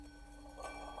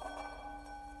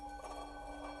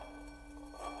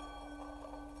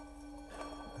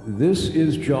This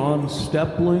is John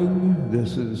Stepling.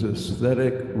 This is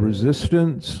Aesthetic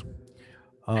Resistance,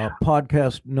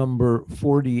 podcast number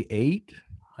 48.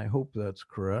 I hope that's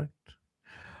correct.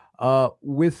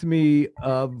 With me,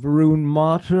 Varun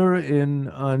Mathur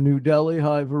in New Delhi.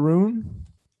 Hi, Varun.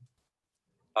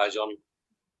 Hi, John.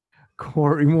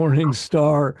 Corey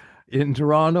Morningstar in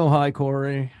Toronto. Hi,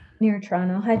 Corey. Near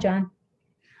Toronto. Hi, John.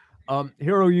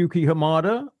 Hiroyuki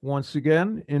Hamada, once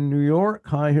again in New York.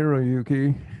 Hi,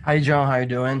 Hiroyuki. Hi, John. How you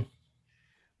doing?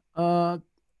 And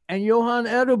Johan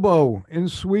Edebo in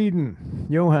Sweden.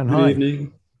 Johan, Good hi.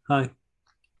 evening. Hi.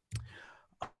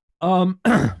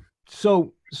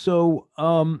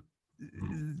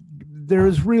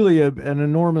 There's really an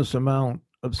enormous amount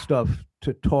of stuff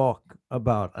to talk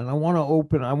about, and I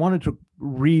wanted to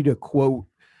read a quote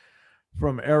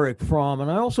from Erich Fromm, and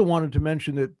I also wanted to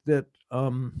mention that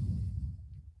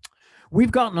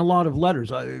we've gotten a lot of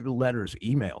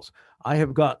emails. I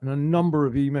have gotten a number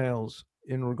of emails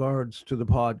in regards to the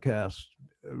podcast,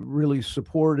 really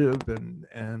supportive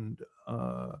and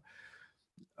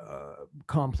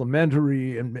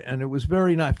complimentary, and it was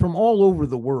very nice from all over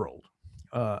the world,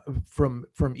 from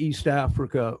East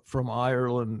Africa, from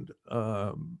Ireland,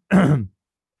 a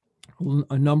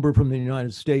number from the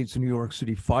United States. A New York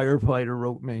City firefighter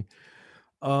wrote me,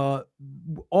 all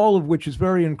of which is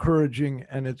very encouraging,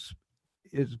 and it's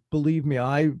believe me,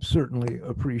 I certainly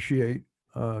appreciate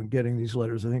getting these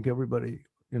letters. I think everybody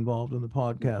involved in the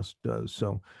podcast does.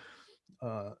 So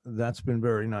that's been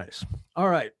very nice. All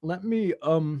right, let me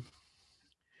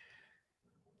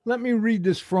read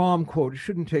this Fromm quote. It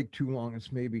shouldn't take too long.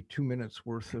 It's maybe 3 minutes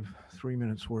worth of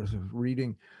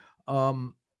reading.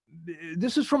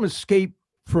 This is from Escape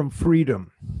from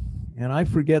Freedom, and I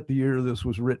forget the year this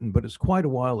was written, but it's quite a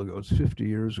while ago. It's 50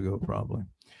 years ago, probably.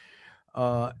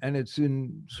 And it's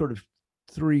in sort of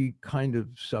 3 kind of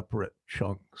separate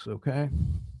chunks, okay?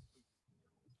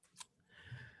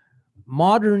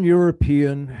 Modern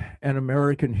European and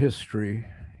American history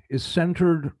is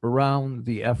centered around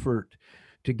the effort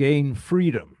to gain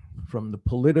freedom from the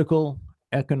political,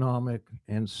 economic,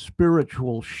 and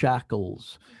spiritual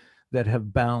shackles that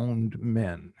have bound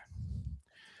men.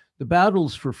 The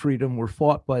battles for freedom were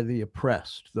fought by the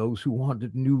oppressed, those who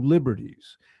wanted new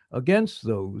liberties, against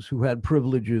those who had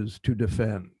privileges to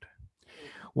defend.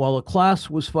 While a class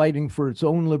was fighting for its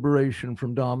own liberation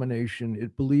from domination,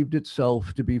 it believed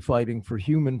itself to be fighting for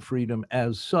human freedom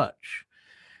as such,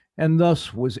 and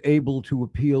thus was able to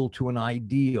appeal to an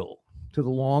ideal, to the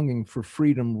longing for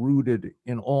freedom rooted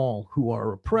in all who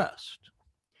are oppressed.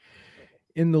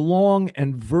 In the long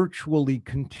and virtually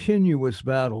continuous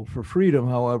battle for freedom,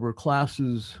 however,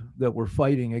 classes that were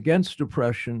fighting against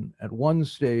oppression at one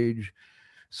stage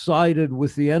sided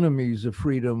with the enemies of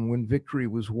freedom when victory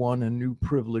was won and new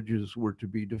privileges were to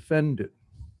be defended.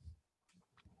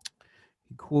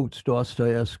 He quotes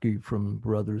Dostoevsky from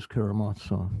Brothers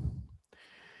Karamazov.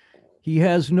 He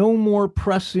has no more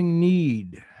pressing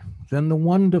need than the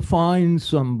one to find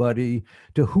somebody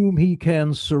to whom he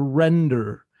can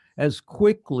surrender as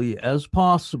quickly as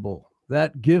possible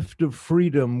that gift of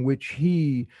freedom which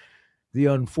he, the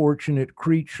unfortunate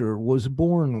creature, was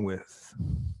born with.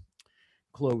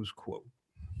 Close quote.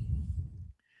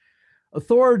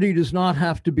 Authority does not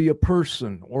have to be a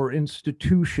person or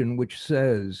institution which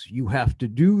says you have to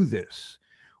do this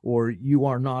or you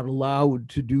are not allowed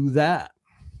to do that.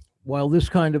 While this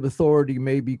kind of authority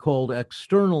may be called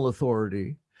external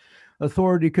authority,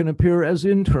 authority can appear as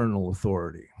internal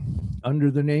authority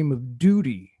under the name of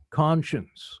duty,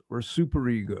 conscience, or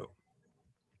superego.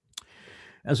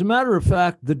 As a matter of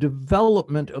fact, the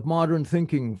development of modern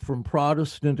thinking from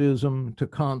Protestantism to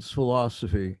Kant's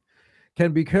philosophy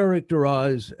can be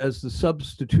characterized as the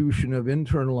substitution of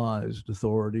internalized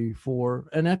authority for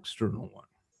an external one.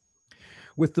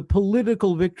 With the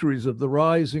political victories of the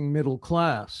rising middle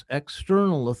class,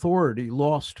 external authority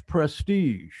lost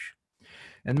prestige,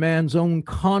 and man's own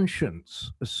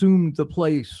conscience assumed the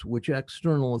place which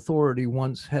external authority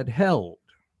once had held.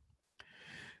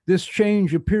 This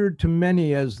change appeared to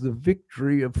many as the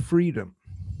victory of freedom.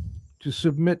 To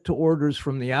submit to orders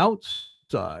from the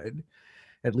outside,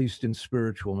 at least in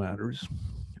spiritual matters,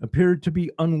 appeared to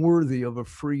be unworthy of a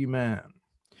free man.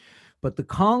 But the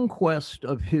conquest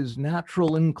of his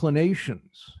natural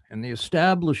inclinations and the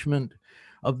establishment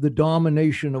of the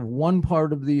domination of one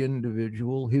part of the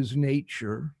individual, his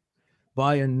nature,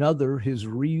 by another, his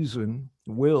reason,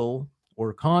 will,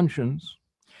 or conscience,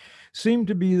 seem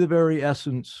to be the very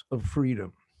essence of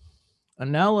freedom.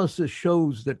 Analysis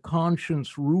shows that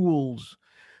conscience rules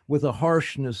with a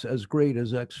harshness as great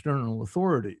as external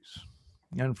authorities.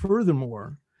 And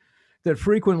furthermore, that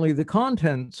frequently the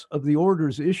contents of the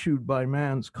orders issued by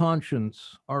man's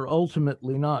conscience are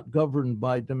ultimately not governed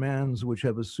by demands which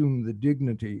have assumed the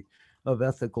dignity of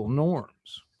ethical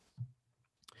norms.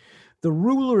 The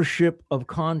rulership of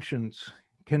conscience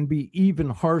can be even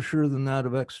harsher than that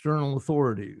of external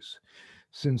authorities,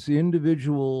 since the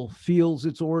individual feels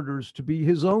its orders to be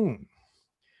his own.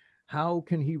 How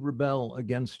can he rebel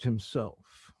against himself?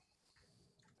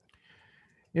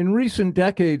 In recent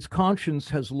decades, conscience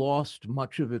has lost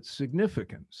much of its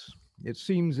significance. It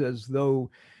seems as though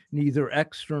neither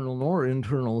external nor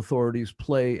internal authorities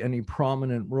play any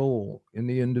prominent role in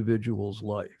the individual's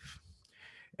life.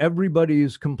 Everybody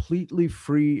is completely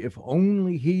free if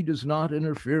only he does not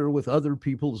interfere with other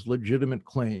people's legitimate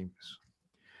claims.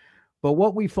 But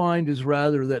what we find is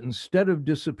rather that instead of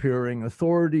disappearing,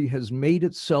 authority has made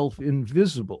itself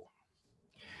invisible.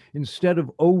 Instead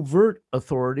of overt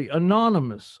authority,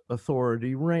 anonymous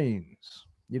authority reigns.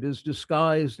 It is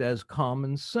disguised as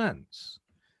common sense,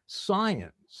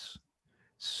 science,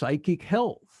 psychic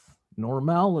health,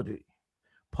 normality,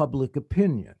 public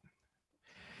opinion.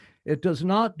 It does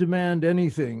not demand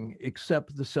anything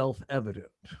except the self-evident.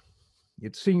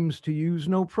 It seems to use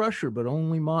no pressure, but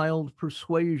only mild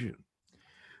persuasion.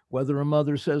 Whether a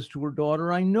mother says to her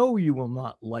daughter, "I know you will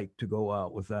not like to go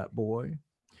out with that boy,"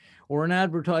 or an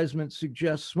advertisement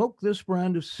suggests, "Smoke this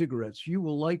brand of cigarettes, you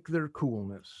will like their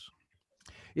coolness."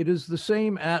 It is the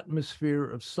same atmosphere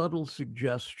of subtle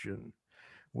suggestion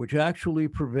which actually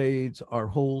pervades our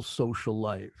whole social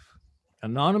life.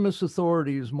 Anonymous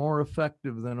authority is more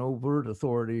effective than overt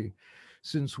authority,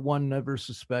 since one never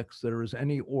suspects there is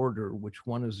any order which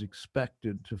one is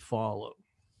expected to follow.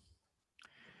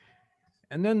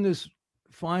 And then this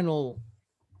final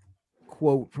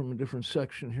quote from a different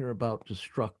section here about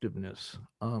destructiveness.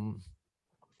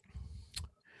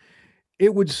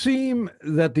 It would seem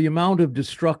that the amount of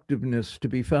destructiveness to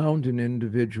be found in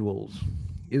individuals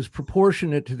is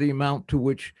proportionate to the amount to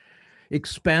which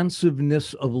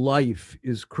expansiveness of life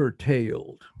is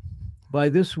curtailed. By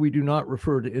this, we do not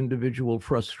refer to individual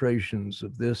frustrations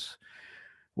of this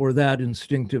or that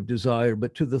instinctive desire,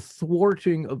 but to the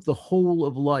thwarting of the whole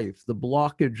of life, the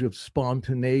blockage of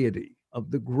spontaneity,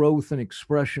 of the growth and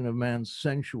expression of man's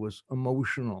sensuous,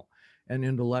 emotional, and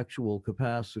intellectual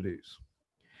capacities.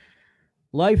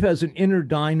 Life has an inner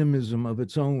dynamism of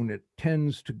its own. It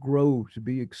tends to grow, to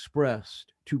be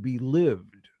expressed, to be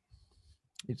lived.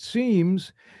 It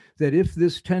seems that if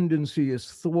this tendency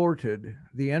is thwarted,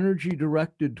 the energy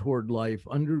directed toward life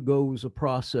undergoes a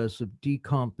process of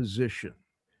decomposition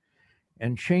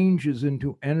and changes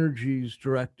into energies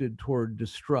directed toward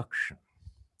destruction.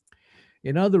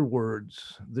 In other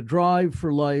words, the drive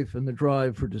for life and the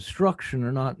drive for destruction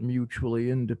are not mutually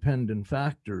independent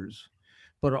factors,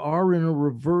 but are in a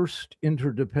reversed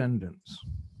interdependence.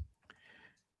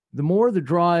 The more the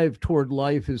drive toward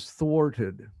life is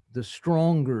thwarted, the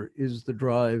stronger is the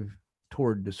drive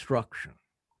toward destruction.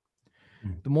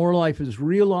 The more life is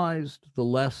realized, the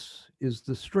less is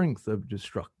the strength of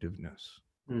destructiveness.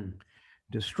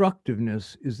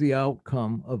 Destructiveness is the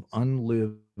outcome of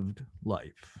unlived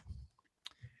life.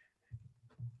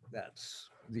 That's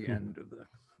the end of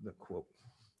the quote.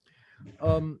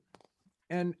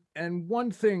 And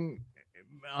one thing,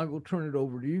 I will turn it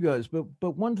over to you guys, but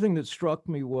one thing that struck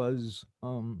me was,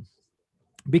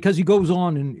 because he goes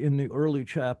on in the early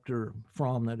chapter,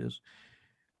 Fromm that is,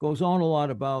 goes on a lot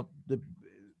about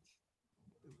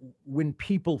when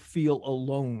people feel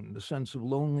alone, the sense of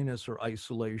loneliness or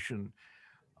isolation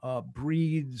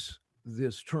breeds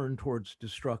this turn towards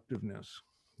destructiveness,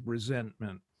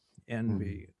 resentment,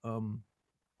 envy,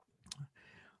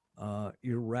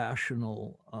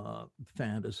 irrational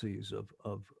fantasies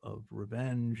of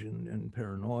revenge and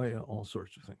paranoia, all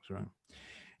sorts of things, right?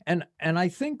 And I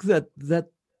think that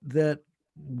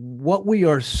what we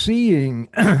are seeing,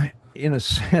 in a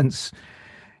sense,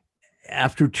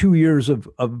 after 2 years of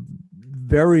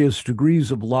various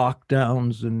degrees of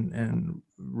lockdowns and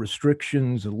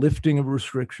restrictions, lifting of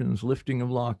restrictions, lifting of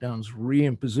lockdowns,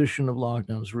 reimposition of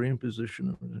lockdowns,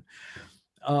 reimposition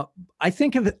of I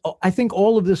think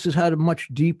all of this has had a much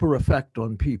deeper effect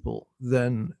on people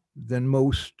than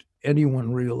most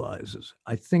anyone realizes.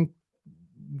 I think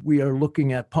we are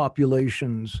looking at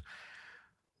populations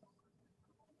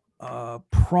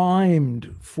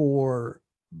primed for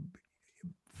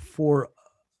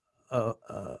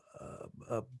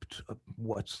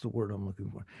what's the word I'm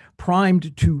looking for?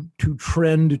 Primed to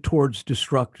trend towards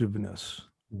destructiveness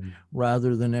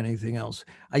rather than anything else.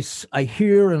 I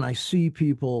hear and I see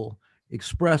people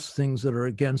express things that are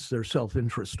against their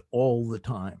self-interest all the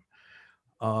time.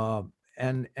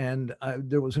 And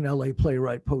there was an LA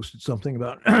playwright posted something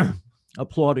about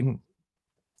applauding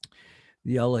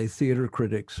the LA theater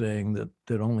critics saying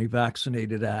that only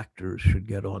vaccinated actors should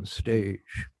get on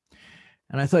stage.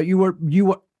 And I thought you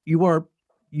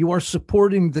are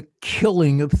supporting the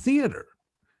killing of theater.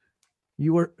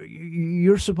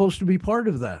 You're supposed to be part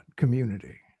of that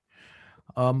community.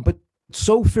 But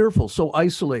so fearful, so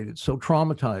isolated, so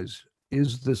traumatized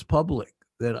is this public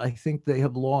that I think they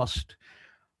have lost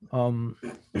the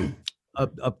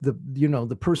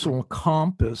personal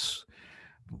compass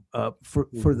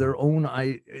for their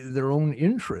own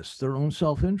interest, their own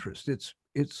self-interest.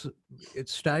 It's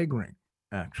staggering,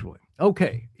 actually.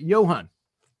 Okay, Johan.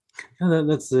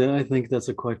 That's I think that's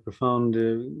a quite profound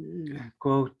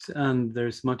quote, and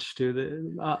there's much to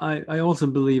the. I also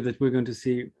believe that we're going to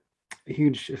see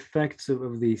huge effects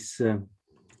of these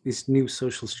new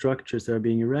social structures that are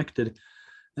being erected,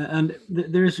 and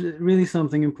there's really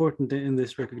something important in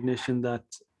this recognition that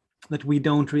we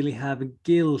don't really have a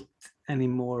guilt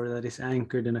anymore that is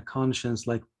anchored in a conscience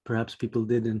like perhaps people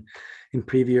did in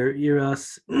previous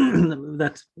eras.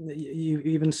 That you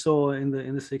even saw in the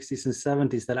 60s and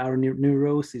 70s, that our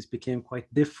neuroses became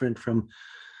quite different from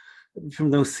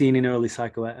those seen in early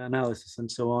psychoanalysis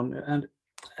and so on.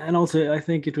 And also I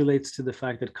think it relates to the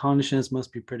fact that conscience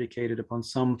must be predicated upon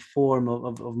some form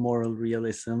of moral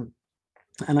realism.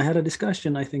 And I had a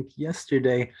discussion, I think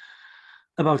yesterday,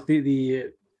 about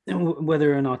the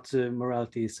whether or not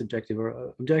morality is subjective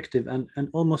or objective, and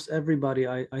almost everybody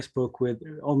I spoke with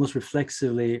almost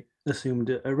reflexively assumed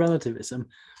a relativism,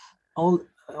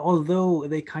 although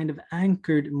they kind of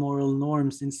anchored moral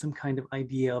norms in some kind of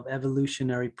idea of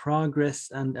evolutionary progress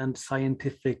and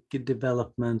scientific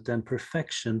development and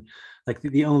perfection. Like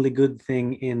the only good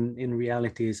thing in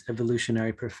reality is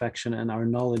evolutionary perfection and our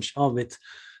knowledge of it.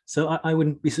 So I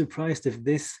wouldn't be surprised if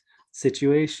this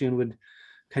situation would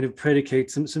kind of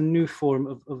predicate some new form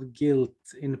of guilt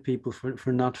in people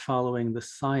for not following the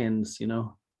science, you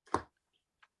know.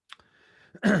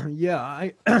 Yeah,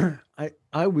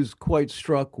 I was quite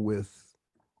struck with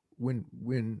when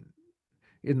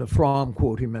in the Fromm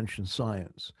quote he mentioned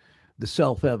science, the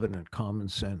self-evident common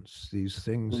sense. These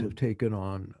things have taken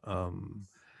on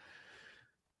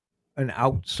an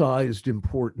outsized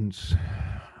importance,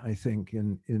 I think,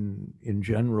 in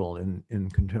general in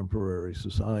contemporary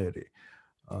society.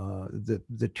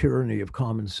 The tyranny of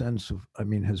common sense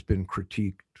has been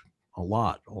critiqued a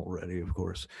lot already, of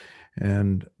course,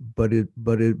 but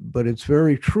it's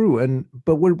very true.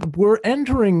 But we're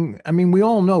entering. I mean, we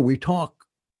all know, we talk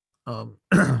when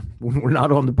we're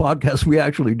not on the podcast. We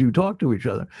actually do talk to each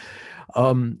other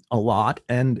a lot,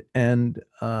 and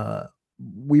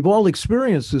we've all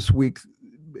experienced this week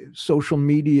social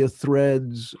media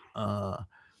threads.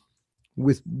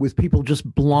 With people just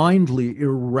blindly,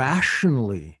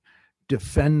 irrationally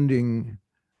defending,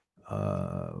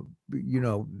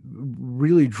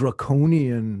 really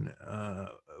draconian,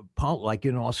 like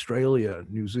in Australia,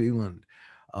 New Zealand,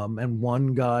 and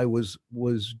one guy was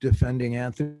defending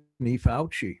Anthony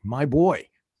Fauci, my boy,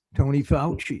 Tony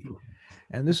Fauci,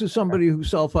 and this is somebody who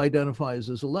self-identifies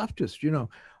as a leftist.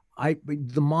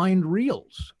 The mind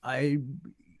reels.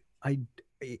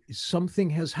 Something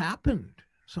has happened.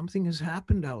 Something has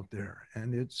happened out there,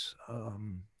 and it's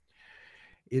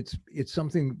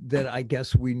something that I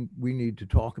guess we need to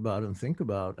talk about and think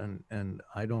about, and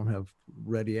I don't have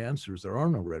ready answers. There are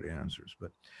no ready answers,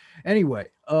 but anyway,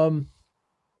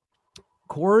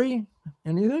 Corey,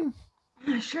 anything?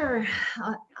 Sure.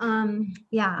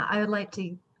 Yeah, I would like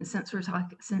to, since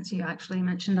you actually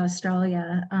mentioned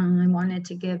Australia, I wanted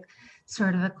to give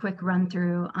sort of a quick run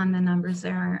through on the numbers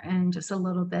there and just a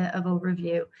little bit of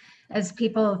overview. As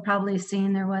people have probably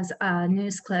seen, there was a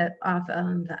news clip off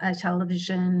of a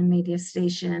television media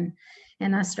station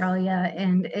in Australia,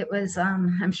 and it was,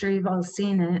 I'm sure you've all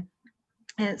seen it.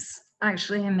 It's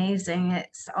actually amazing.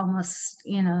 It's almost,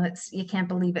 you can't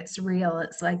believe it's real.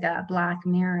 It's like a Black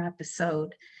Mirror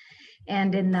episode.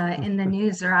 And in the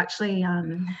news, they're actually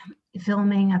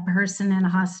filming a person in a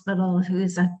hospital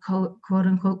who's a quote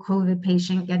unquote COVID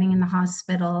patient getting in the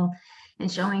hospital,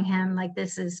 and showing him like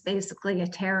this is basically a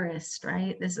terrorist,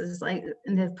 right? This is like,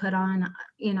 they've put on,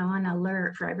 an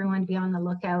alert for everyone to be on the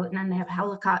lookout, and then they have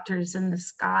helicopters in the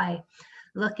sky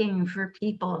looking for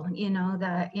people,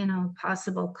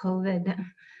 possible COVID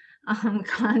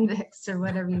convicts or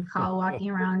whatever you call,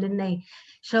 walking around, and they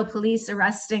show police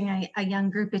arresting a young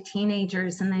group of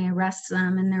teenagers, and they arrest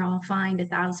them, and they're all fined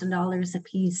 $1,000 a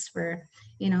piece for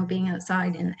being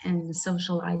outside and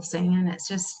socializing. And it's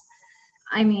just,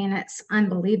 it's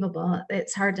unbelievable.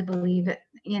 It's hard to believe it,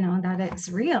 that it's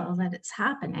real, that it's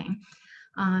happening.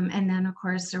 And then of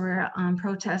course there were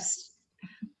protests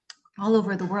all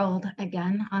over the world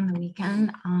again on the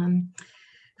weekend.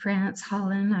 France,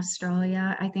 Holland,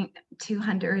 Australia, I think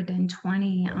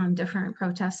 220 different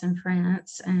protests in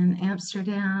France and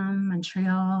Amsterdam,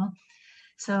 Montreal.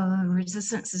 So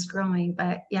resistance is growing,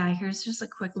 but yeah, here's just a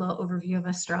quick little overview of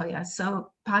Australia.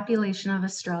 So population of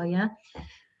Australia,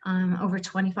 over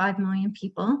 25 million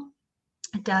people.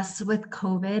 Deaths with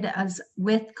COVID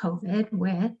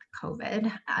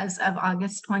as of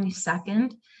August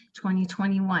 22nd,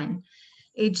 2021.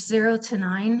 Age 0 to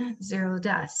 9, 0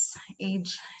 deaths.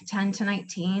 Age 10 to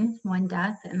 19, 1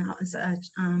 death, and that was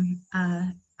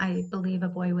I believe a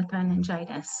boy with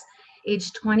meningitis.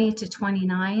 Age 20 to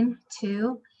 29,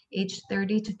 2. Age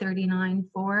 30 to 39,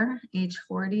 4. Age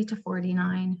 40 to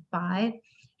 49, 5.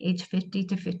 Age 50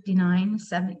 to 59,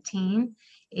 17.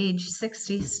 Age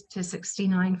 60 to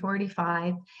 69,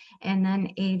 45. And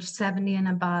then age 70 and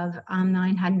above,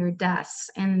 900 deaths.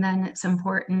 And then it's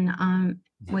important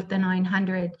with the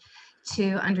 900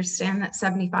 to understand that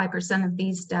 75% of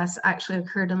these deaths actually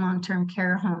occurred in long-term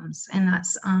care homes, and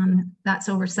that's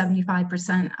over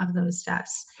 75% of those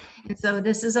deaths. And so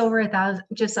this is over 1,000,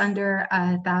 just under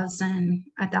 1,000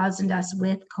 deaths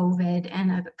with COVID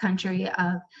in a country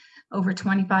of over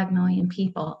 25 million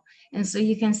people. And so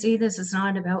you can see this is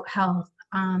not about health.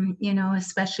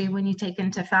 Especially when you take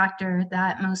into factor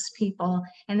that most people,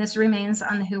 and this remains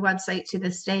on the WHO website to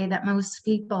this day, that most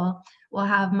people will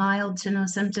have mild to no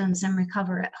symptoms and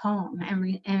recover at home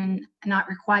and not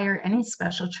require any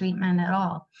special treatment at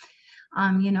all.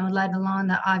 Let alone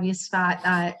the obvious fact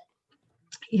that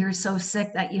you're so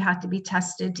sick that you have to be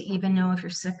tested to even know if you're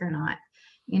sick or not.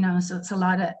 So it's a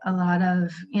lot of,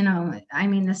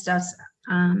 this stuff's,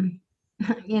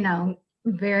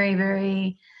 very,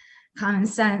 very common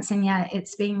sense, and yet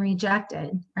it's being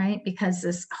rejected, right? Because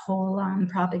this whole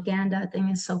propaganda thing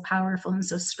is so powerful and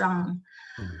so strong.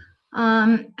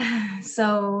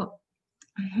 So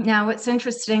now what's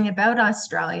interesting about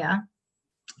Australia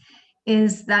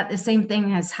is that the same thing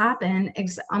has happened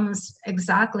almost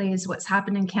exactly as what's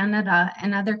happened in Canada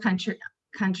and other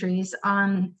countries.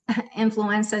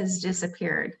 Influenza has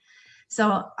disappeared.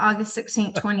 So August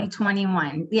 16,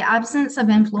 2021, the absence of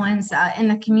influenza in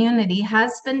the community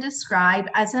has been described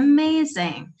as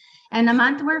amazing. And a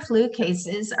month where flu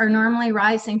cases are normally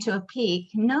rising to a peak,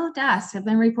 no deaths have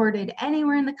been reported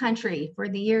anywhere in the country for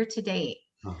the year to date.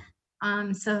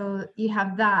 So you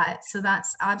have that. So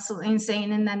that's absolutely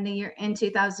insane. And then in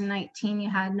 2019, you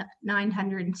had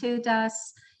 902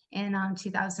 deaths. In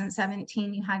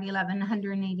 2017, you had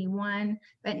 1,181,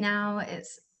 but now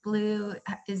flu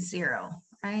is 0,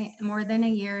 right? More than a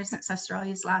year since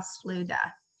Australia's last flu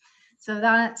death. So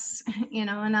that's,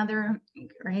 another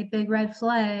great big red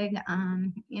flag.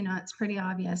 It's pretty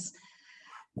obvious.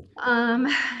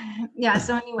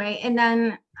 So anyway, and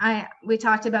then we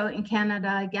talked about in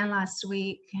Canada again last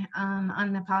week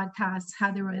on the podcast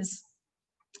how there was,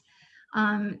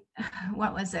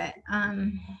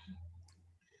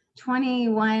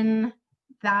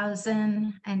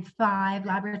 21,005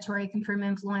 laboratory confirmed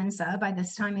influenza by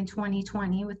this time in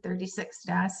 2020 with 36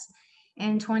 deaths.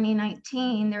 In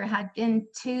 2019, there had been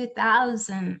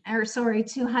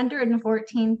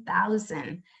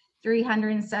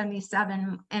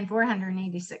 214,377 and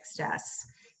 486 deaths.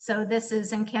 So this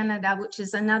is in Canada, which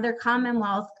is another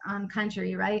Commonwealth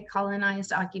country, right?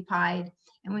 Colonized, occupied.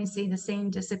 And we see the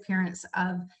same disappearance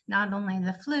of not only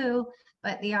the flu,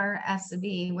 but the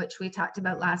RSV, which we talked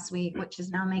about last week, which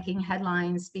is now making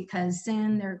headlines because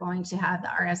soon they're going to have the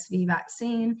RSV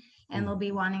vaccine and they'll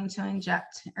be wanting to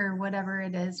inject, or whatever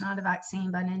it is, not a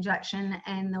vaccine, but an injection,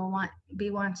 and they'll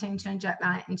be wanting to inject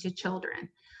that into children.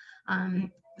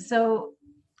 So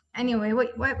anyway,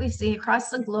 what we see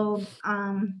across the globe,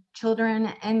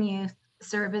 children and youth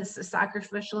serve as the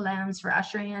sacrificial lambs for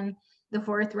ushering in the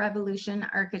fourth revolution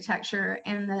architecture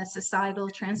and the societal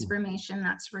transformation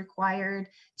that's required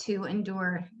to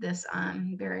endure this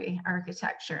very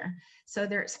architecture. So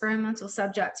they're experimental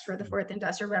subjects for the fourth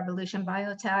industrial revolution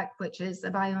biotech, which is the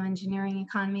bioengineering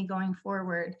economy going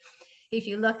forward. If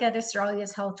you look at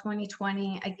Australia's Health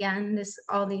 2020, again,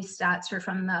 all these stats are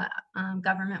from the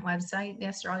government website, the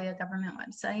Australia government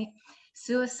website.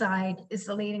 Suicide is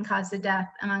the leading cause of death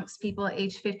amongst people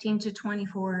aged 15 to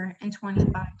 24 and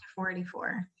 25 to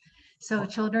 44. So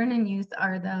children and youth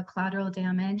are the collateral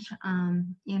damage,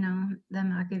 the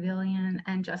Machiavellian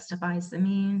and justifies the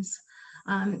means.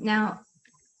 Now,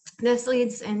 this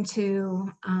leads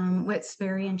into what's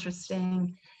very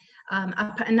interesting.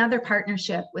 Another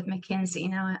partnership with McKinsey.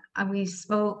 Now, I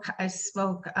spoke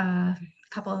a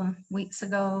couple of weeks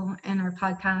ago in our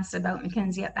podcast about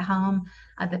McKinsey at the helm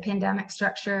of the pandemic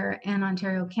structure in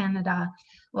Ontario, Canada.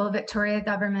 Well, Victoria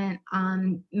government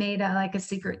made a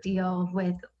secret deal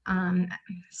with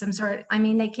some sort. I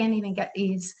mean, they can't even get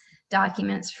these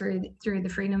documents through the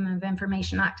Freedom of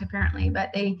Information Act apparently,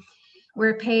 but they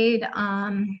were paid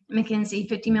McKinsey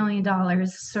 $50 million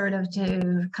sort of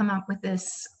to come up with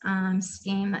this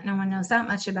scheme that no one knows that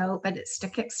much about, but it's to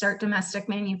kickstart domestic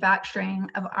manufacturing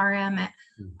of mRNA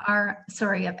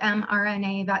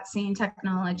vaccine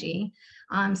technology.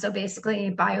 So basically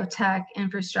biotech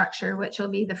infrastructure, which will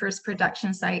be the first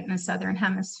production site in the Southern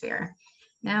Hemisphere.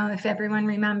 Now, if everyone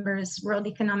remembers, World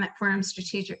Economic Forum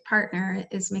strategic partner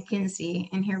is McKinsey,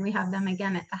 and here we have them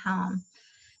again at the helm.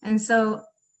 And so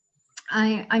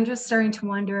I'm just starting to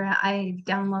wonder. I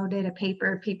downloaded a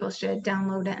paper. People should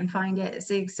download it and find it. It's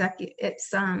the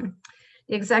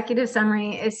executive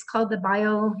summary. It's called the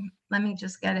bio. Let me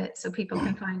just get it so people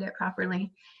can find it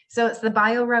properly. So it's the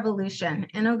bio revolution: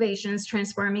 innovations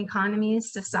transform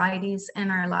economies, societies,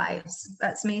 and our lives.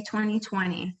 That's May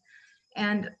 2020.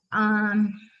 And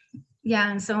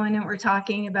yeah, and so I know we're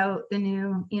talking about the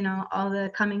new, all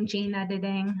the coming gene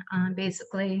editing,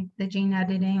 basically the gene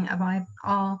editing of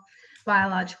all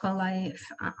biological life,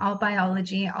 all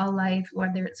biology, all life,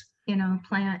 whether it's,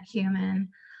 plant, human,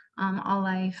 all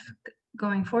life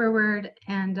going forward.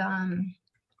 And,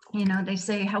 they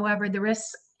say, however, the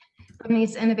risks from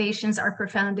these innovations are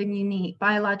profound and unique.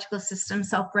 Biological systems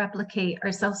self-replicate,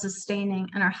 are self-sustaining,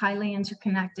 and are highly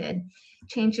interconnected.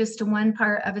 Changes to one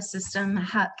part of a system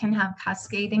can have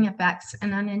cascading effects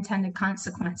and unintended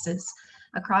consequences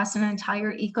across an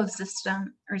entire ecosystem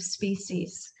or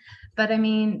species. But I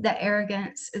mean, the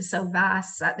arrogance is so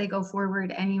vast that they go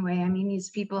forward anyway. I mean, these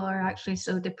people are actually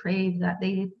so depraved that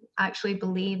they actually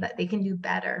believe that they can do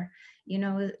better,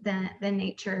 than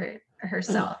nature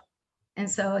herself. And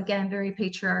so again, very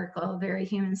patriarchal, very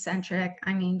human-centric.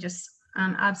 I mean, just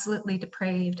absolutely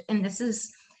depraved. And this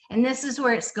is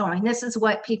where it's going. This is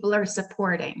what people are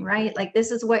supporting, right? Like,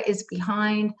 this is what is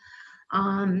behind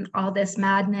all this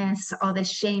madness, all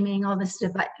this shaming, all this,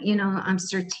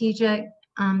 strategic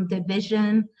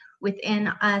division within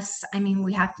us. I mean,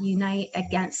 we have to unite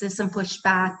against this and push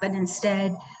back, but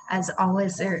instead, as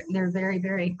always, they're very,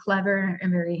 very clever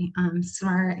and very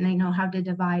smart, and they know how to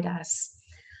divide us.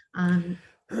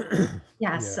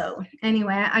 Yeah, so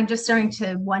anyway, I'm just starting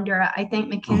to wonder. I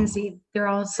think McKinsey, they're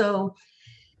also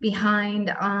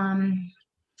behind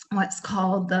what's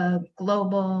called the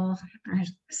global,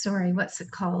 what's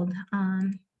it called?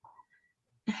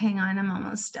 Hang on, I'm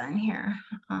almost done here.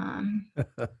 I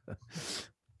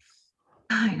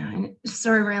know,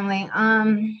 sorry, Renly.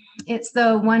 It's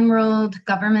the One World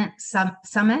Government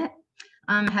Summit,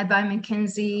 had by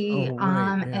McKinsey. Oh,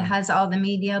 right, It yeah. has all the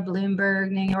media,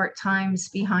 Bloomberg, New York Times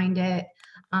behind it.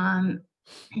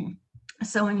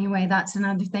 So anyway, that's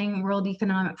another thing. World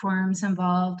Economic Forum's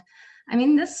involved. I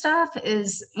mean, this stuff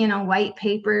is, white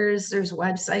papers, there's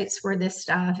websites for this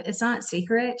stuff. It's not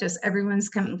secret, just everyone's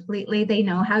they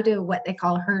know how to, what they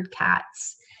call herd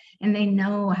cats. And they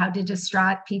know how to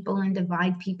distract people and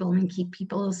divide people and keep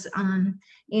people's,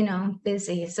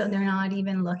 busy. So they're not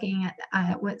even looking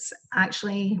at what's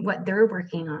actually what they're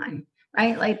working on,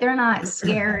 right? Like, they're not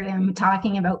scared and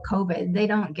talking about COVID. They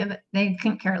don't give it, they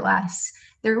couldn't care less.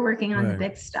 They're working on the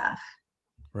big stuff.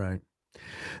 Right.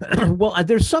 Well,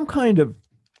 there's some kind of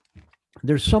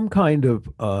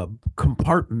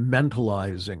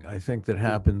compartmentalizing, I think, that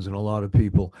happens in a lot of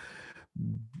people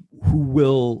who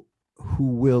will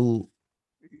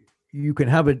you can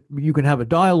have a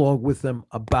dialogue with them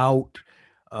about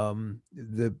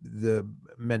the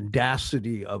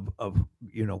mendacity of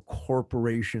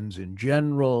corporations in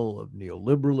general, of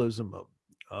neoliberalism,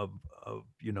 of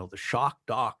the shock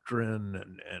doctrine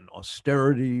and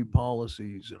austerity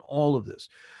policies and all of this.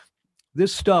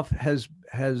 This stuff has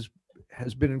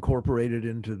been incorporated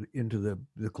into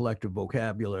the collective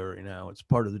vocabulary now. It's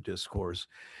part of the discourse.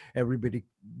 Everybody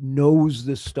knows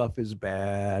this stuff is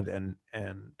bad, and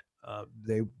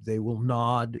they will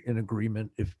nod in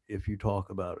agreement if you talk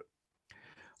about it.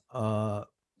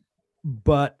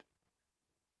 But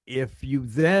if you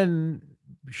then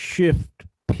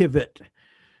pivot,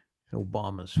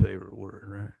 Obama's favorite word,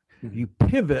 right? Mhm. You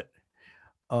pivot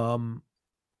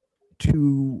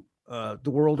to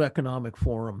the World Economic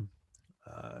Forum,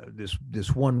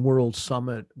 this One World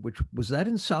Summit, which was that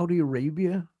in Saudi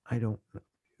Arabia? I don't know.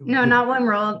 No, not one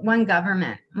world, one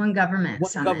government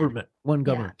summit. One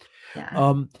government.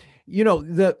 Yeah.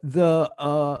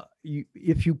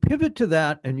 If you pivot to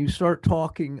that and you start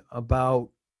talking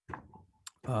about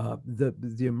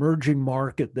the emerging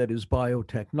market that is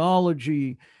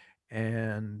biotechnology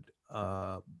and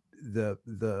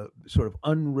the sort of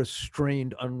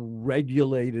unrestrained,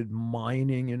 unregulated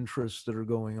mining interests that are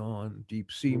going on,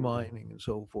 deep sea mining and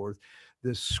so forth,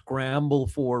 this scramble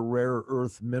for rare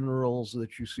earth minerals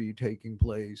that you see taking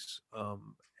place,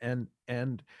 and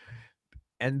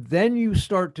then you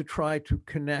start to try to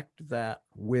connect that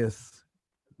with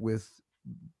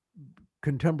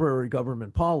contemporary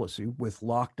government policy, with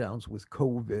lockdowns, with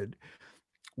COVID,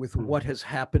 with what has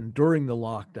happened during the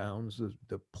lockdowns,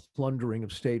 the plundering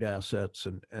of state assets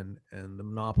and the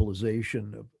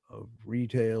monopolization of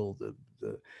retail, the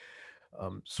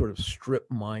sort of strip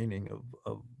mining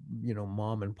of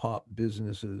mom and pop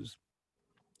businesses,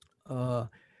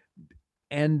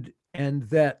 and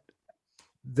that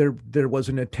there was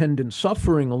an attendant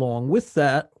suffering along with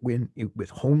that, with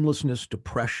homelessness,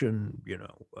 depression,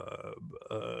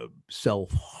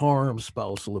 self-harm,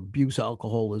 spousal abuse,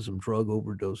 alcoholism, drug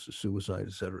overdoses, suicide,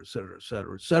 et cetera, et cetera, et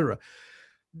cetera, et cetera.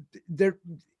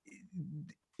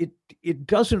 It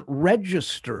doesn't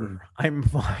register. I'm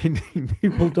finding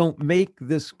people don't make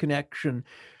this connection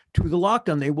to the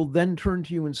lockdown. They will then turn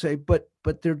to you and say, but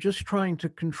they're just trying to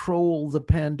control the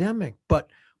pandemic.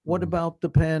 But what about the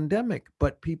pandemic?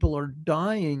 But people are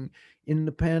dying in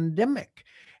the pandemic.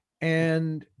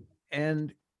 And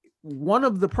one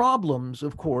of the problems,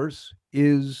 of course,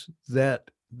 is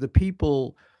that the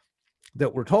people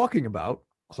that we're talking about,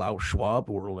 Klaus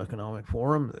Schwab, World Economic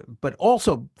Forum, but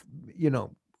also,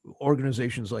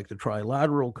 organizations like the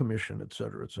Trilateral Commission, et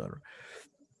cetera,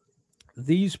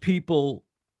 these people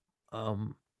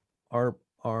are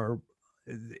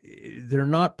they're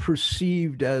not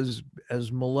perceived as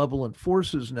malevolent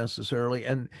forces necessarily,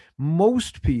 and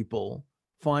most people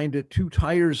find it too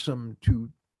tiresome to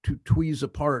tweeze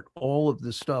apart all of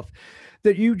the stuff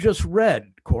that you just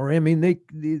read, Corey. I mean,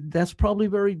 that's probably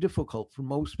very difficult for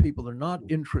most people. They're not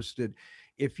interested.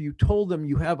 If you told them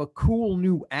you have a cool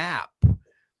new app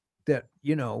that,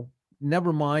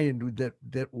 never mind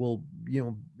that will,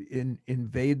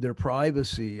 invade their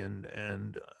privacy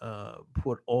and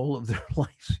put all of their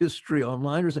life's history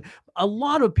online, or something. A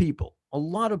lot of people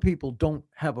don't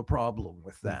have a problem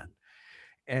with that.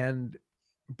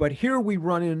 But here we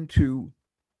run into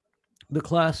the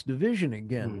class division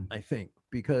again, I think,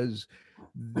 because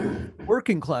the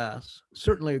working class,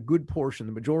 certainly a good portion,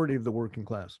 the majority of the working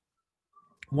class,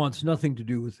 wants nothing to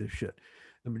do with this shit.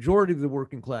 The majority of the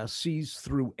working class sees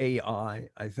through AI,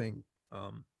 I think.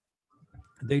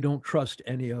 They don't trust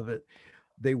any of it.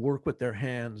 They work with their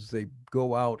hands. They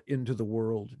go out into the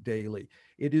world daily.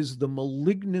 It is the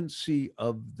malignancy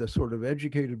of the sort of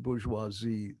educated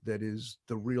bourgeoisie that is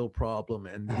the real problem.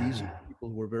 And these are people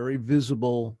who are very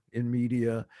visible in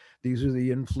media. These are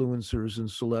the influencers and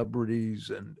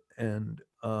celebrities, and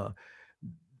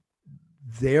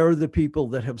they're the people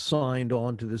that have signed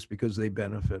on to this because they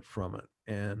benefit from it.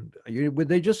 And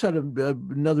they just had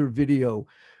another video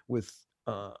with,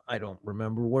 I don't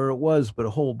remember where it was, but a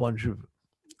whole bunch of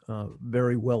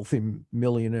very wealthy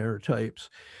millionaire types.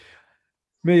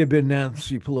 May have been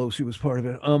Nancy Pelosi was part of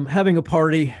it, having a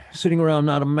party, sitting around,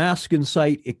 not a mask in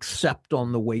sight except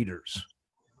on the waiters.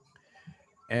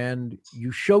 And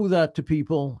you show that to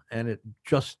people and it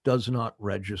just does not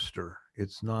register.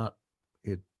 It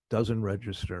doesn't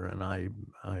register, and I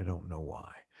don't know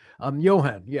why.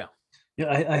 Johan, yeah. Yeah,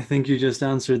 I think you just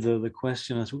answered the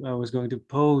question I was going to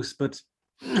pose, but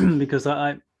because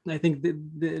I think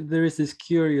there is this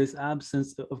curious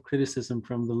absence of criticism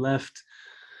from the left,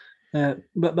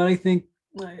 but I think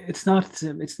it's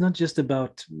not just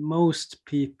about most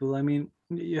people. I mean,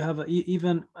 you have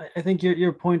even I think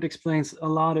your point explains a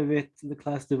lot of it. The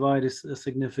class divide is a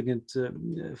significant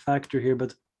factor here,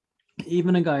 but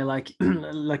even a guy like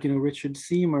Richard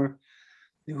Seymour,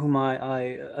 whom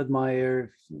I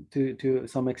admire to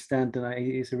some extent, and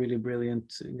he's a really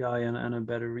brilliant guy and a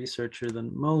better researcher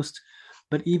than most,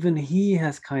 but even he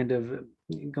has kind of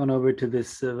gone over to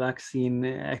this vaccine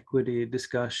equity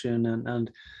discussion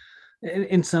and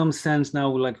in some sense now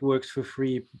like works for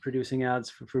free producing ads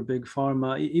for big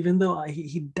pharma, even though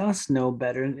he does know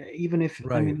better. And even if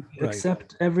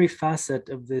accept every facet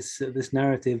of this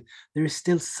narrative, there is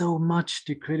still so much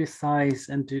to criticize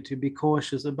and to be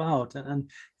cautious about, and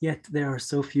yet there are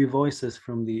so few voices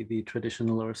from the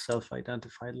traditional or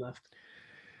self-identified left.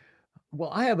 Well,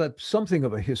 I have something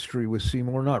of a history with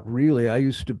Seymour. Not really. I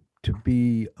used to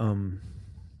be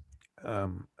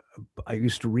I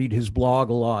used to read his blog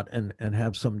a lot and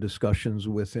have some discussions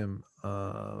with him.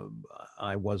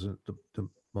 I wasn't the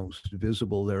most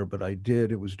visible there, but I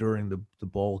did. It was during the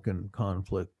Balkan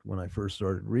conflict when I first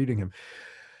started reading him.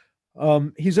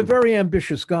 He's a very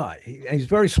ambitious guy. He's a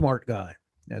very smart guy.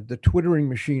 The Twittering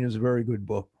Machine is a very good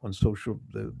book on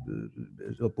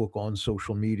a book on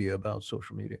social media, about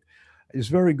social media. It's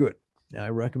very good. I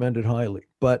recommend it highly.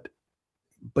 But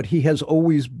he has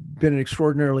always been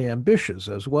extraordinarily ambitious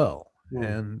as well.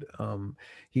 And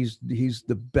he's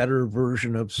the better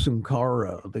version of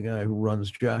Sunkara, the guy who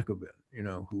runs Jacobin,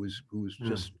 who's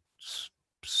just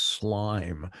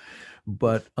slime.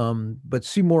 But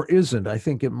Seymour isn't. I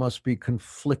think it must be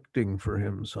conflicting for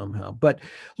him somehow. But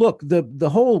look, the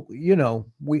whole,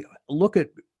 we look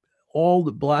at all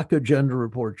the Black Agenda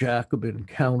Report, Jacobin,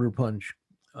 Counterpunch,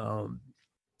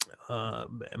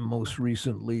 most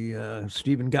recently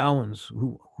Stephen Gowans,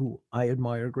 who I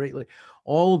admire greatly.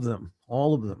 All of them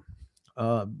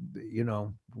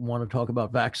want to talk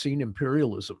about vaccine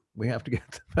imperialism. We have to get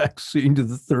the vaccine to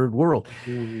the third world.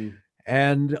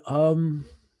 And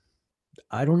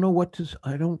I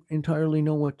don't entirely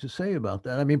know what to say about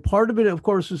that. I mean, part of it, of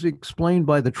course, is explained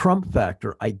by the Trump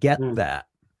factor. I get that.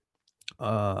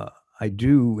 I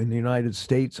do. In the United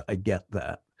States, I get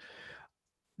that.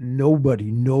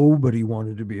 Nobody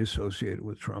wanted to be associated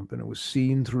with Trump, and it was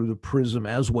seen through the prism,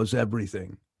 as was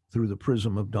everything, through the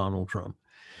prism of Donald Trump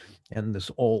and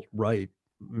this alt-right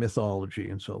mythology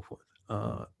and so forth.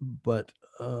 But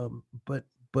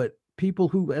people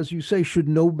who, as you say, should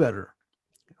know better,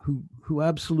 who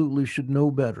absolutely should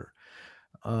know better,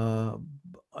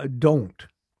 don't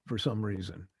for some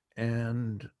reason,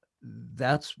 and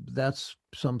that's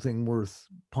something worth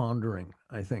pondering,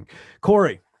 I think.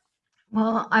 Corey.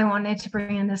 Well, I wanted to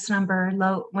bring in this number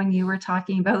low when you were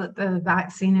talking about the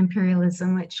vaccine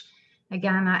imperialism, which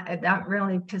again, that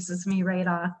really pisses me right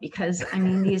off, because I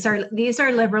mean, these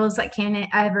are liberals that can't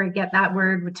ever get that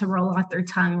word to roll off their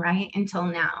tongue, right, until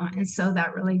now. And so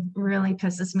that really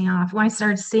pisses me off. When I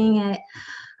started seeing it,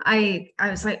 I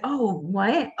was like, oh,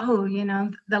 what? Oh,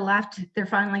 the left, they're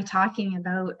finally talking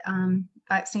about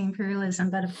vaccine imperialism.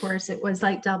 But of course it was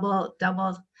like double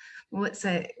what's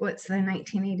the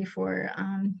 1984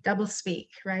 double speak,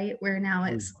 right, where now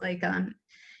it's like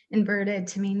inverted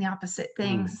to mean the opposite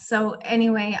thing. So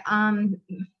anyway,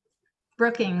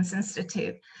 Brookings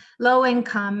Institute, low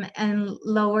income and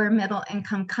lower middle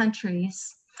income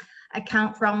countries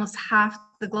account for almost half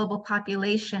the global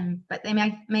population, but they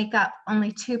make up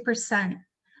only 2%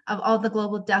 of all the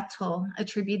global death toll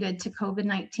attributed to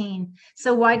COVID-19.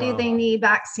 So why do they need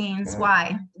vaccines?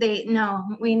 Why?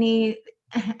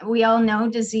 We all know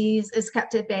disease is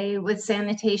kept at bay with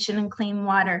sanitation and clean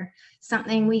water,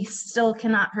 something we still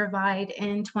cannot provide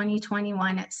in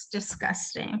 2021. It's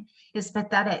disgusting. It's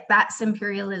pathetic. That's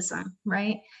imperialism,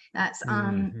 right? That's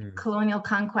colonial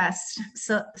conquest.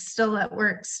 So still at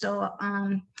work, still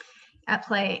at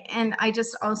play. And I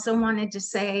just also wanted to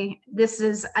say, this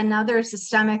is another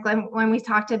systemic, when we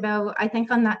talked about, I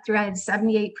think on that thread,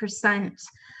 78%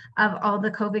 of all the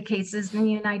COVID cases in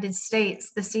the United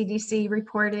States, the CDC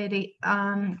reported,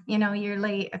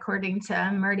 yearly, according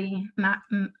to Marty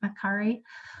Makary,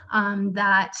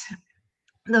 that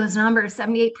those numbers,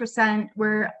 78%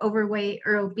 were overweight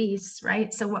or obese,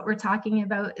 right? So what we're talking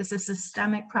about is a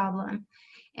systemic problem.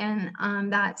 And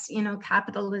that's,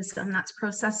 capitalism, that's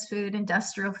processed food,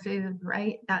 industrial food,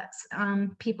 right? That's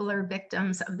people are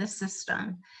victims of the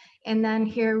system. And then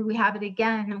here we have it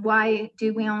again. Why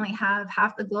do we only have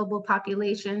half the global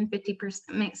population, 50%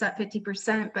 makes up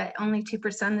 50%, but only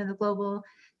 2% of the global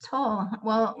toll?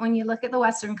 Well, when you look at the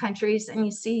Western countries and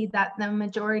you see that the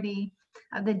majority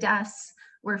of the deaths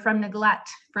were from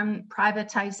neglect, from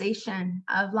privatization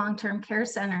of long-term care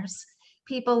centers.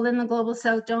 People in the global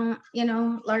South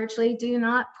largely do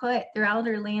not put their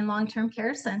elderly in long-term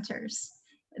care centers.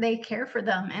 They care for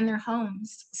them in their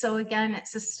homes. So again,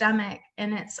 it's systemic,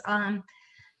 and it's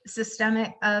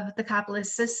systemic of the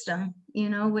capitalist system,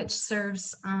 which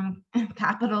serves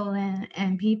capital and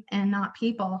not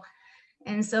people.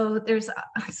 And so there's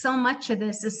so much of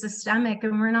this is systemic,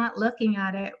 and we're not looking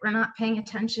at it. We're not paying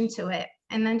attention to it.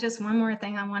 And then just one more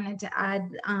thing I wanted to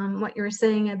add, what you were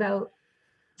saying about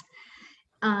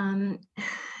the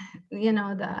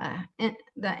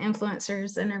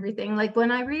influencers and everything. Like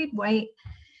when I read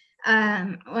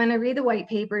the white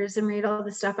papers and read all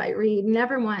the stuff I read,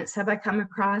 never once have I come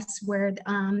across where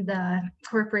the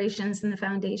corporations and the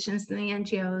foundations and the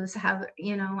NGOs have,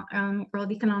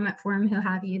 World Economic Forum, who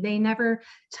have you, they never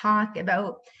talk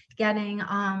about getting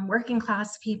working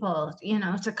class people,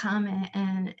 to come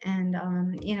and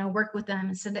work with them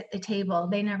and sit at the table.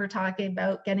 They never talk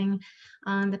about getting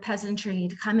the peasantry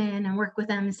to come in and work with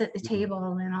them and sit at the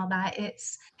table and all that.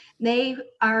 They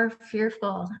are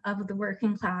fearful of the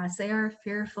working class. They are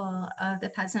fearful of the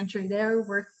peasantry. They're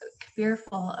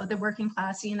fearful of the working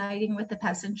class uniting with the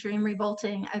peasantry and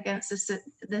revolting against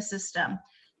the system.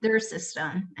 their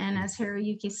system. And as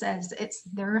Hiroyuki says, it's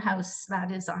their house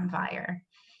that is on fire.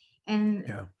 And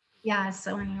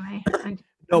so anyway.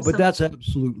 No, but that's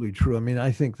absolutely true. I mean,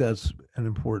 I think that's an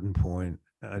important point.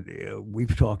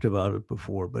 We've talked about it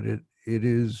before, but it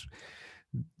is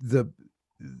the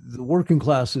working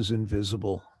class is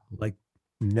invisible like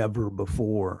never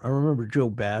before. I remember Joe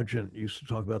Badgett used to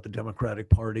talk about the Democratic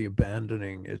Party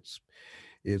abandoning its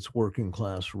working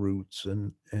class roots,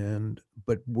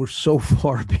 but we're so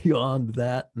far beyond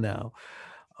that now.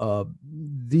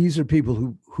 These are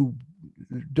people who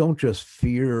don't just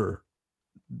fear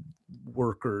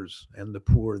workers and the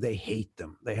poor, they hate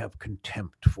them. They have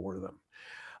contempt for them.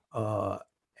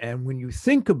 And when you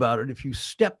think about it, if you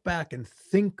step back and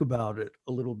think about it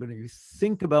a little bit, and you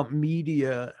think about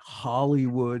media,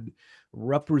 Hollywood,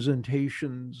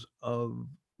 representations of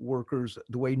workers,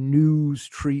 the way news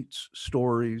treats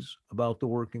stories about the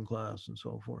working class and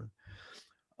so forth,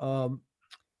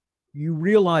 you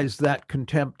realize that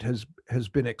contempt has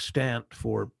been extant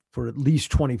for at least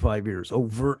 25 years,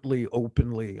 overtly,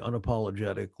 openly,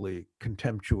 unapologetically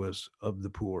contemptuous of the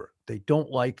poor. They don't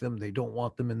like them. They don't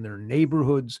want them in their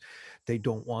neighborhoods. They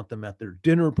don't want them at their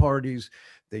dinner parties.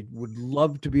 They would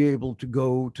love to be able to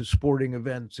go to sporting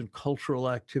events and cultural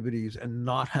activities and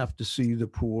not have to see the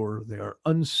poor. They are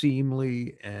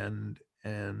unseemly, and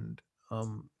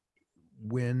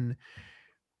when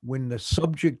the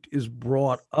subject is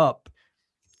brought up,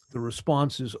 the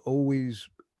response is always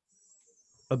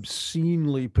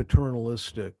obscenely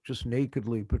paternalistic, just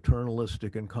nakedly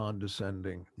paternalistic and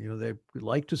condescending. They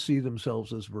like to see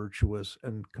themselves as virtuous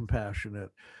and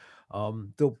compassionate,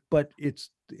 but it's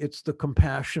the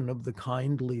compassion of the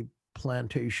kindly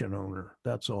plantation owner.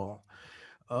 That's all.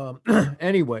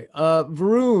 Anyway,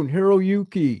 Varun,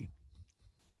 Hiroyuki,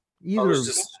 I was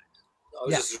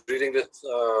just reading that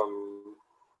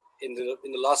in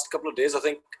the last couple of days, I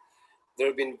think there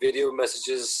have been video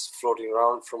messages floating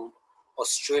around from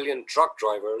Australian truck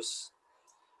drivers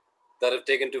that have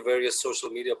taken to various social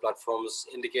media platforms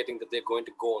indicating that they're going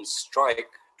to go on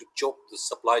strike to choke the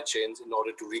supply chains in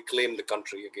order to reclaim the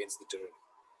country against the tyranny.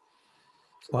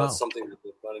 So That's something that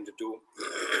they're planning to do.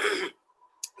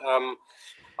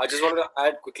 I just wanted to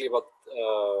add quickly about,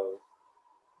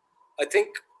 I think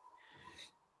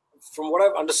from what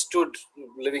I've understood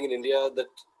living in India, that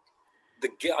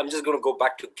I'm just going to go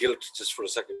back to guilt just for a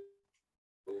second.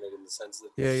 In the sense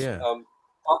that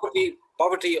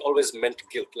poverty always meant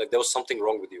guilt, like there was something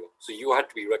wrong with you, so you had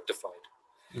to be rectified,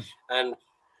 and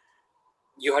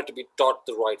you had to be taught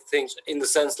the right things, in the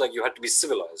sense like you had to be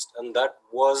civilized, and that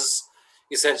was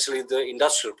essentially the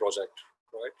industrial project,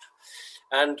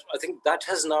 right? And I think that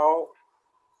has now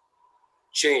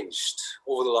changed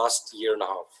over the last year and a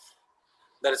half,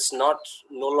 that it's no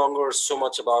longer so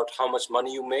much about how much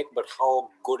money you make, but how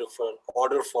good of an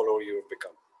order follower you've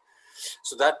become.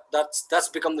 So that's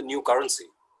become the new currency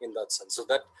in that sense. So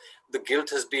that the guilt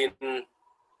has been,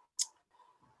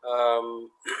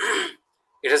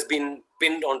 it has been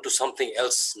pinned onto something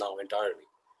else now entirely.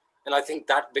 And I think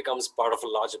that becomes part of a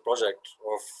larger project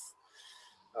of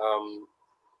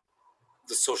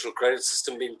the social credit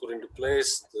system being put into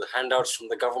place, the handouts from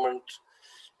the government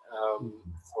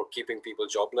for keeping people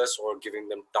jobless or giving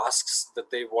them tasks that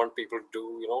they want people to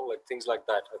do, like things like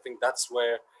that. I think that's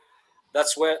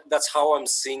how I'm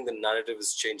seeing the narrative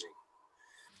is changing.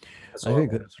 I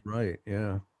think that's right.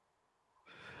 Yeah.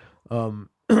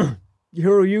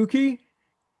 Hiroyuki?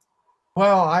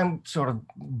 Well, I'm sort of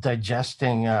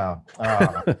digesting all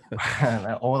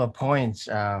the points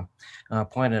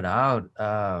pointed out.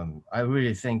 I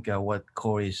really think what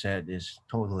Corey said is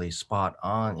totally spot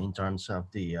on in terms of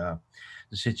the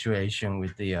situation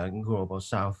with the global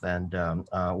South and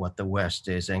what the West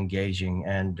is engaging,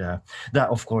 and that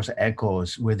of course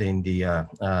echoes within the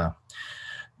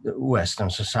Western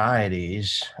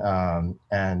societies,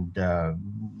 and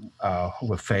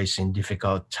we're facing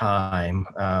difficult time,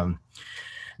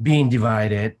 being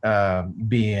divided,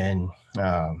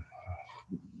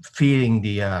 feeling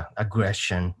the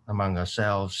aggression among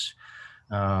ourselves,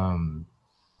 and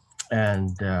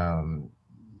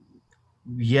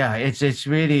it's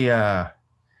really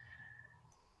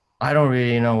I don't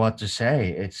really know what to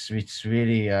say. It's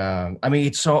really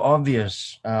it's so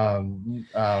obvious.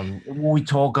 We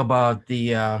talk about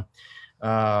the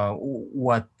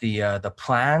what the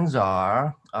plans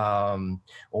are,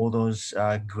 all those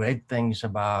great things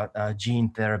about gene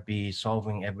therapy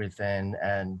solving everything,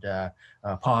 and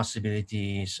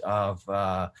possibilities of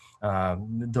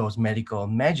those medical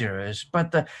measures.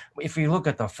 But if you look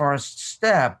at the first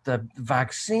step, the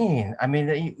vaccine, I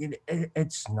mean,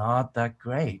 it's not that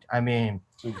great. I mean,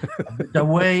 the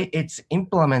way it's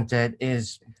implemented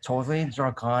is totally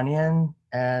draconian,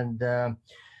 and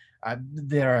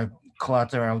there are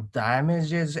collateral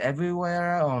damages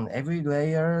everywhere on every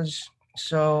layers.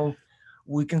 So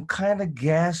we can kind of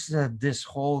guess that this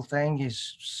whole thing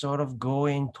is sort of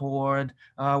going toward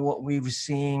what we've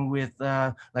seen with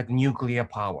like nuclear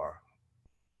power.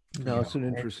 No, it's an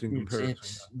interesting comparison.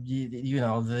 It's you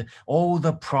know, all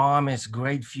the promise,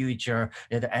 great future,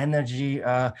 the energy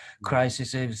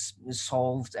crisis is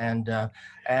solved, and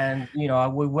you know,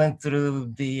 we went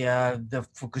through the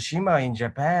Fukushima in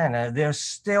Japan. They're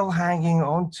still hanging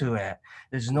on to it.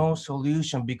 There's no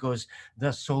solution, because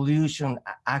the solution,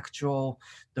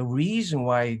 the reason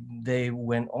why they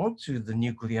went on to the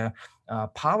nuclear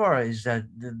power is that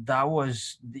that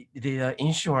was the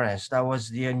insurance, that was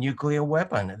the nuclear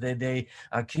weapon. They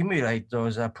accumulate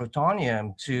those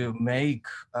plutonium to make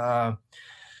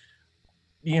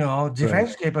you know,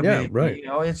 defense capability. Yeah, right. You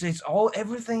know, it's all,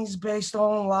 everything's based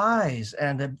on lies,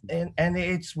 and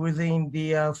it's within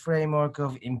the framework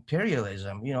of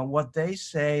imperialism. You know, what they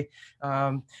say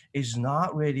is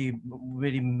not really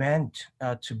meant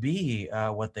to be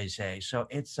what they say. So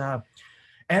it's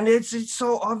and it's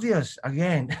so obvious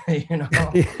again, you know.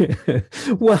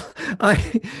 Well,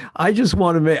 I just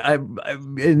want to make,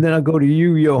 and then I'll go to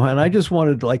you, Johan. I just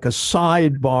wanted like a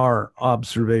sidebar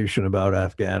observation about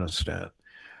Afghanistan.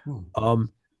 The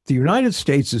United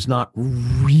States is not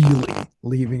really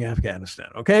leaving Afghanistan,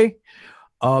 okay?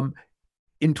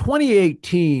 In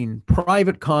 2018,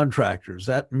 private contractors,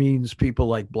 that means people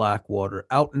like Blackwater,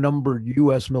 outnumbered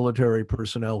U.S. military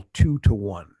personnel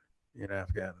 2-1 in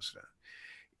Afghanistan.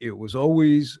 It was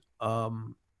always a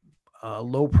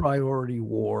low priority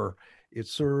war. It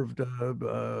served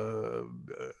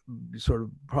sort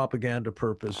of propaganda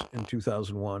purpose in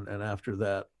 2001. And after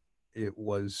that, it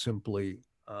was simply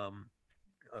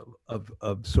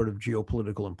of sort of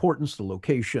geopolitical importance, the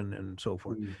location and so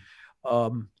forth.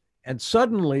 And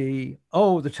suddenly,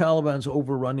 the Taliban's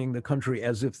overrunning the country,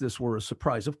 as if this were a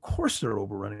surprise. Of course they're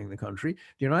overrunning the country.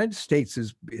 The United States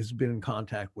has been in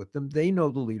contact with them. They know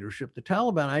the leadership. The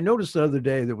Taliban, I noticed the other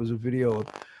day, there was a video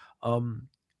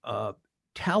of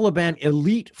Taliban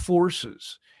elite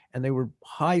forces, and they were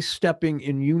high-stepping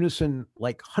in unison,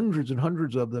 like hundreds and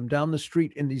hundreds of them, down the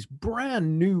street in these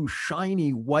brand new,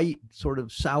 shiny, white, sort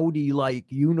of Saudi-like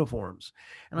uniforms.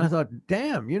 And I thought,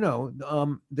 damn, you know,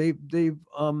 they've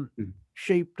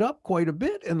shaped up quite a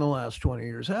bit in the last 20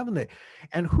 years, haven't they?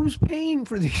 And who's paying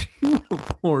for these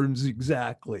uniforms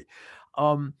exactly?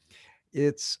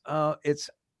 It's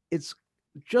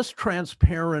just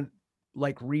transparent,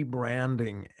 like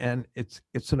rebranding, and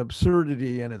it's an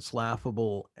absurdity, and it's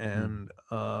laughable, and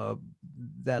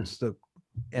that's the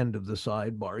end of the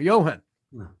sidebar. Johan.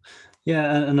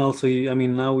 Yeah, and also, I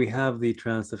mean, now we have the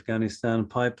Trans-Afghanistan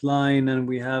pipeline, and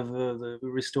we have we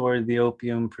restored the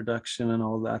opium production and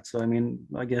all that. So, I mean,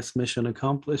 I guess mission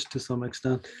accomplished to some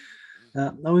extent.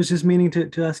 I was just meaning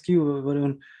to ask you,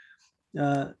 Varun,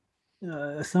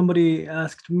 somebody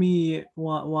asked me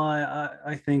why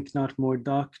I think not more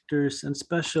doctors and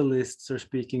specialists are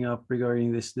speaking up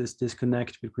regarding this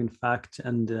disconnect between fact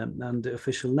and the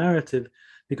official narrative,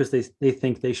 because they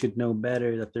think they should know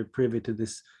better, that they're privy to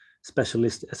this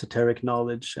specialist esoteric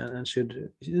knowledge, and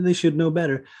they should know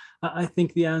better. I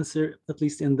think the answer, at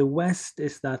least in the West,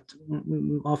 is that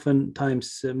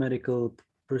oftentimes medical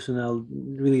personnel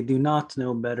really do not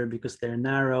know better, because they're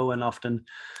narrow and often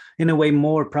in a way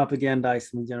more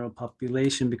propagandized than the general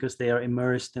population, because they are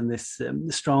immersed in this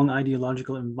strong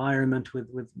ideological environment with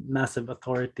massive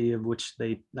authority, of which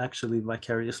they actually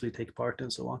vicariously take part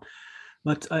and so on.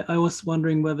 But I was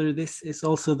wondering whether this is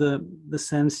also the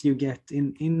sense you get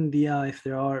in India, if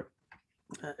there are,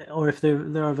 or if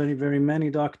there are very, very many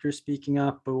doctors speaking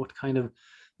up, or what kind of,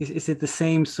 is it the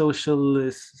same social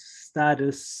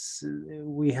status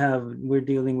we're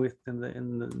dealing with in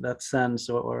that sense,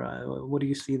 or what do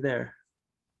you see there?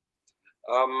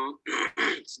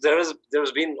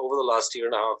 There's been, over the last year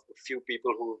and a half, a few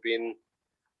people who've been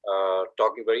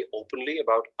talking very openly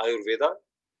about Ayurveda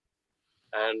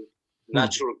and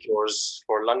natural cures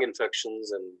for lung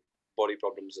infections and body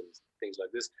problems and things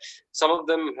like this. Some of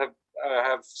them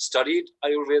have studied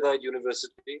Ayurveda at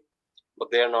university,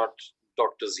 but they are not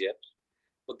doctors yet.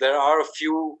 But there are a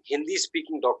few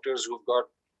Hindi-speaking doctors who've got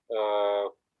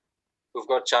who've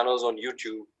got channels on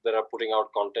YouTube that are putting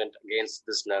out content against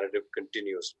this narrative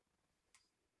continuously.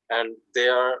 And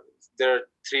there are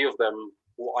 3 of them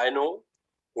who I know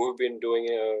who have been doing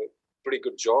a pretty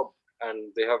good job,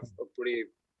 and they have a pretty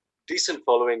decent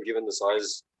following given the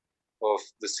size of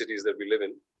the cities that we live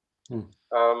in.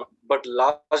 But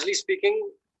largely speaking,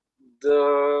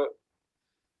 the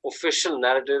official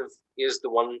narrative is the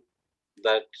one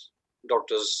that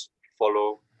doctors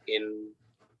follow in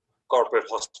corporate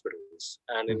hospitals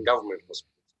and in government hospitals.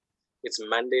 It's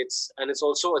mandates, and it's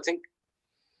also, I think,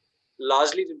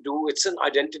 largely it's an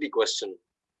identity question,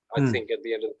 I think, at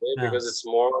the end of the day, because it's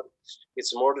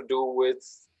more to do with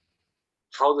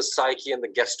how the psyche and the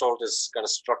gestalt is kind of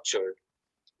structured,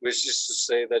 which is to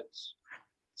say that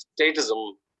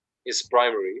statism is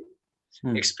primary,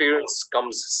 experience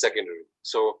comes secondary.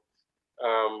 So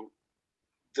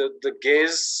the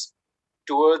gaze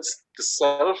towards the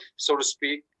self, so to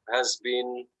speak,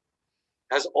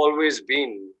 has always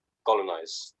been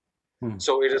colonized.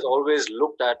 So it is always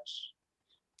looked at,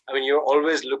 I mean, you're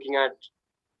always looking at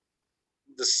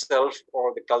the self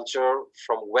or the culture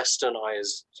from Western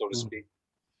eyes, so to speak.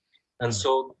 And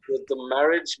so the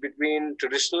marriage between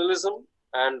traditionalism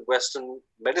and Western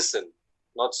medicine,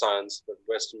 not science, but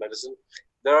Western medicine,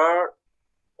 there are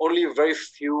only very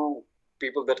few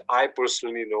people that I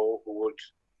personally know who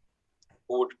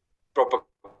would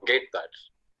propagate that.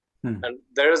 And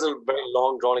there is a very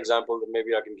long drawn example that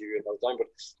maybe I can give you another time, but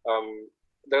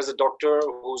there's a doctor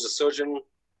who's a surgeon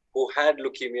who had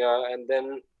leukemia and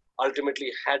then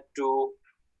ultimately had to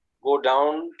go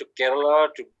down to Kerala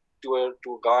to a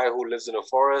guy who lives in a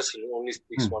forest and only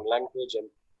speaks one language. And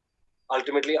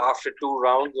ultimately, after 2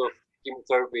 rounds of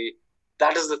chemotherapy,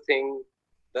 that is the thing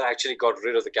that actually got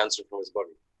rid of the cancer from his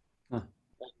body.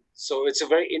 So it's a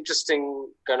very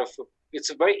interesting it's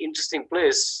a very interesting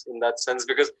place in that sense,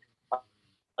 because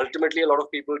ultimately a lot of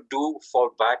people do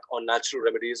fall back on natural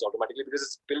remedies automatically because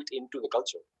it's built into the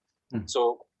culture.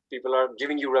 So people are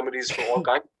giving you remedies for all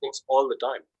kinds of things all the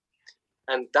time.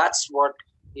 And that's what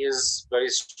is very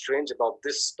strange about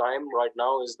this time right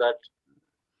now, is that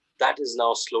is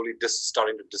now slowly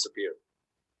starting to disappear.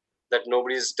 That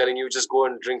nobody's telling you just go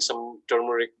and drink some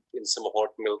turmeric in some hot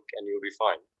milk and you'll be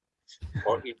fine,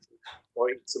 or eat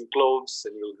some cloves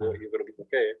and you're going to be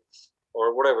okay,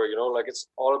 or whatever. Like it's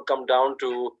all come down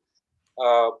to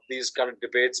these kind of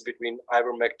debates between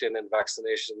ivermectin and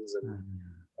vaccinations and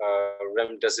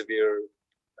remdesivir,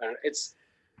 and it's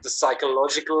the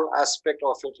psychological aspect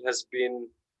of it has been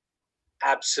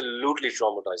absolutely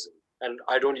traumatizing. And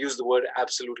I don't use the word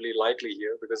absolutely lightly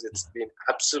here, because it's been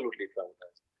absolutely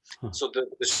traumatizing. So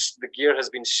the gear has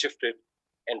been shifted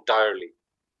entirely,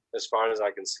 as far as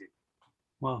I can see.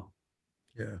 Wow.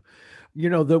 Yeah.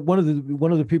 One of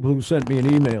the people who sent me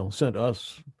an email, sent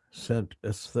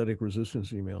aesthetic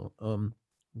resistance email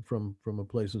from a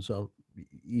place in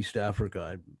Southeast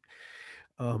Africa.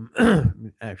 I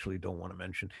actually don't want to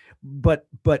mention, but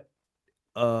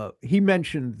he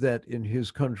mentioned that in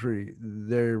his country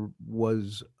there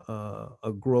was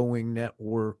a growing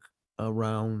network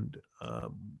around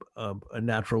a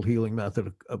natural healing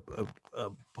method, a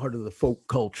part of the folk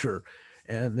culture,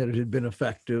 and that it had been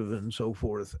effective and so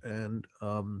forth. And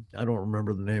I don't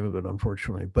remember the name of it,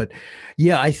 unfortunately. But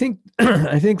yeah, I think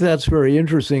that's very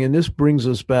interesting. And this brings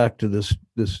us back to this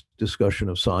discussion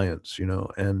of science,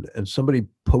 and somebody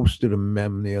posted a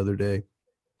meme the other day.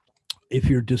 If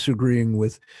you're disagreeing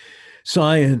with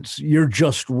science, you're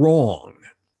just wrong.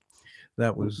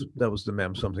 That was the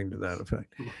meme, something to that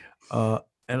effect.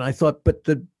 And I thought, but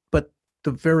the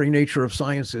very nature of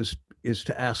science is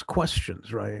to ask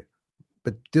questions, right?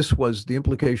 But the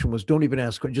implication was, don't even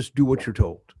ask, just do what you're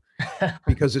told,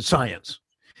 because it's science.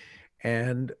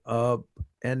 And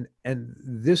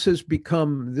this has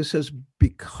become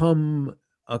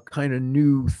a kind of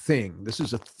new thing. This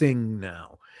is a thing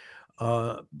now.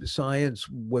 Science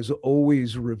was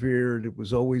always revered. It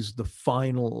was always the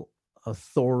final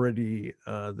authority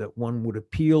that one would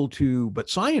appeal to. But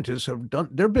scientists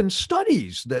there have been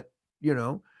studies that,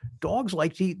 dogs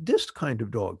like to eat this kind of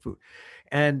dog food.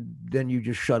 And then you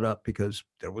just shut up because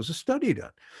there was a study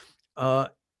done.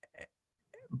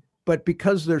 But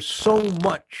because there's so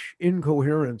much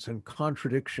incoherence and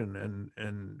contradiction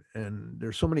and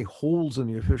there's so many holes in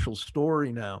the official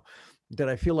story now, that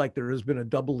I feel like there has been a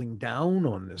doubling down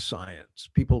on this science.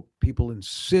 People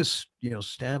insist,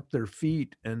 stamp their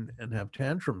feet and have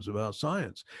tantrums about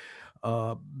science,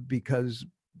 because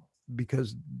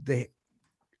they,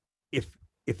 if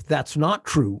that's not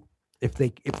true, if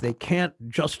they can't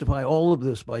justify all of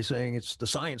this by saying it's the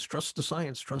science, trust the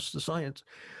science,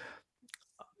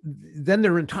 then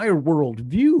their entire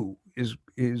worldview is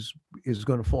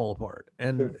going to fall apart,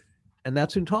 and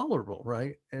that's intolerable,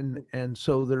 right? And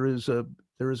so there is a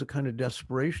kind of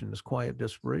desperation, this quiet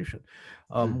desperation,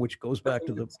 which goes back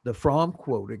to the Fromm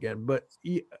quote again. But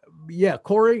yeah,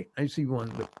 Corey, I see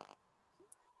one. But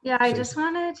yeah, I just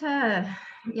wanted to,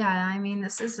 yeah, I mean,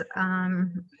 this is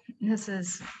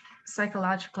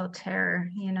psychological terror,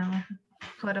 you know,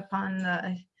 put upon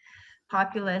the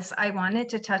populace. I wanted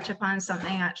to touch upon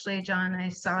something actually, John. I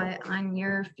saw it on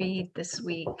your feed this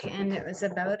week, and it was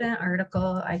about an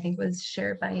article I think was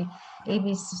shared by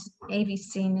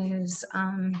ABC News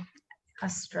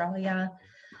Australia.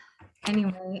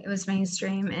 Anyway, it was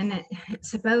mainstream, and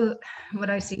it's about what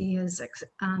I see as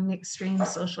extreme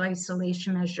social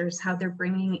isolation measures, how they're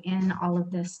bringing in all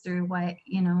of this through what,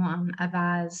 you know,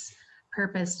 Avaaz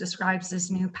Purpose describes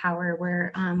as new power,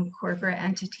 where corporate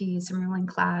entities and ruling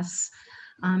class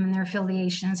and their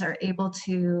affiliations are able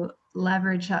to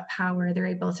leverage that power. They're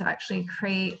able to actually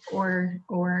create or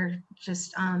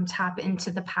just tap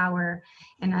into the power,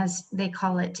 and as they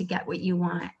call it, to get what you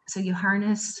want. So you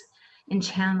harness and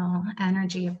channel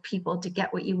energy of people to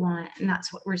get what you want. And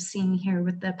that's what we're seeing here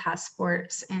with the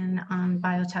passports and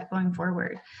biotech going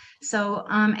forward. So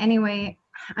anyway,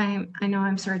 I know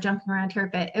I'm sort of jumping around here,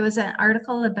 but it was an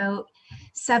article about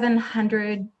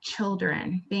 700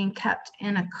 children being kept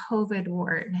in a COVID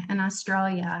ward in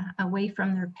Australia away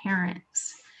from their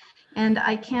parents. And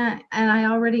I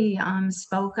already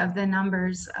spoke of the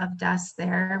numbers of deaths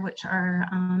there, which are,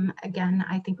 again,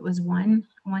 I think it was one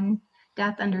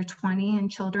death under 20 in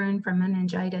children from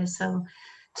meningitis. So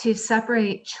to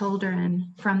separate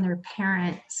children from their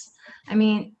parents, I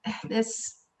mean,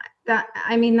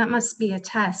 that must be a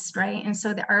test, right? And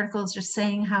so the article is just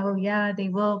saying how, yeah, they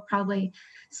will probably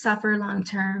suffer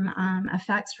long-term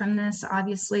effects from this.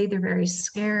 Obviously, they're very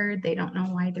scared. They don't know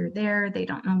why they're there. They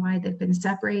don't know why they've been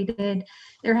separated.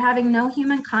 They're having no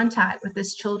human contact with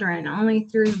these children, only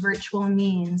through virtual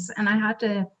means. And I have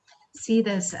to see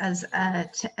this as a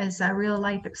real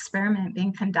life experiment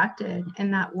being conducted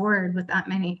in that ward with that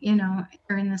many, you know,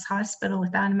 or in this hospital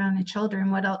with that amount of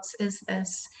children. What else is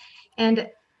this? And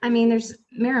I mean, there's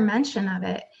mere mention of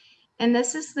it. And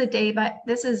this is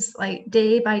like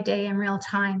day by day in real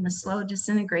time, the slow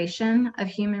disintegration of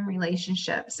human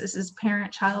relationships. This is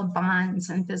parent-child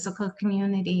bonds and physical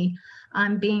community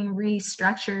being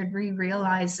restructured,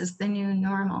 re-realized as the new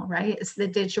normal, right? It's the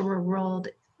digital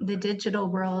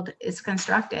world is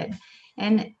constructed.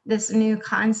 And this new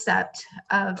concept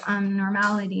of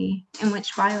normality in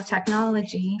which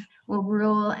biotechnology will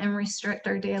rule and restrict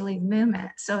our daily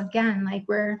movement. So again, like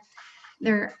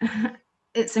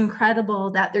it's incredible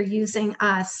that they're using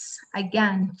us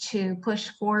again to push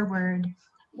forward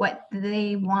what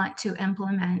they want to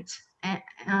implement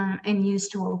and use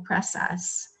to oppress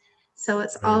us. So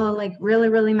it's all like really,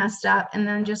 really messed up. And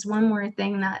then just one more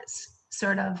thing that's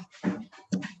sort of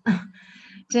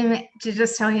to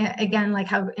just tell you again, like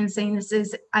how insane this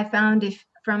is. I found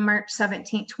from March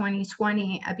 17,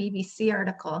 2020, a BBC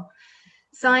article.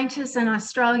 Scientists in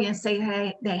Australia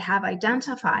say they have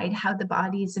identified how the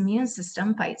body's immune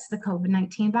system fights the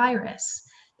COVID-19 virus.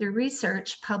 Their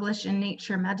research, published in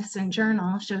Nature Medicine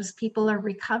Journal, shows people are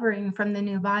recovering from the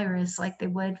new virus like they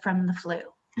would from the flu.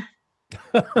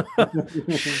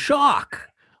 Shock!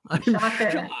 I'm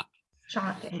shocked.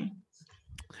 Shocking.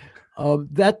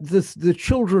 The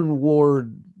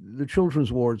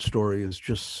children's ward story is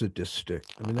just sadistic.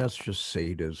 I mean, that's just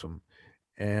sadism,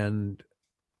 and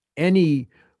any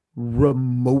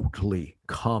remotely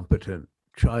competent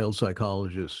child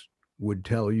psychologist would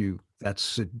tell you that's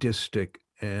sadistic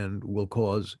and will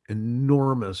cause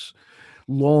enormous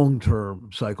long-term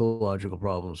psychological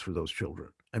problems for those children.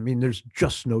 I mean, there's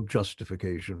just no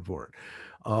justification for it.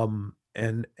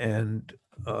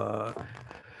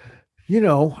 You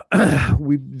know,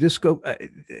 this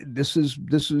is,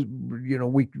 you know,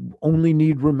 we only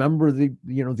need remember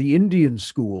the Indian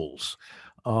schools,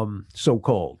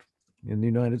 so-called, in the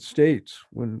United States,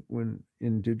 when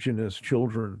indigenous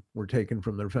children were taken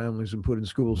from their families and put in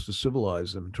schools to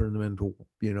civilize them, turn them into,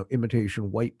 you know,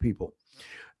 imitation white people.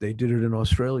 They did it in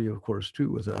Australia, of course, too,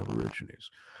 with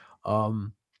Aborigines.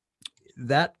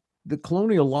 That the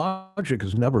colonial logic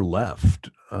has never left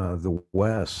the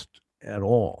West at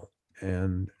all,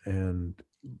 and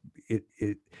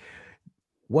it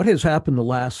what has happened the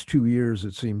last 2 years,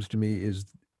 it seems to me,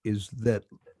 is that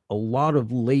a lot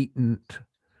of latent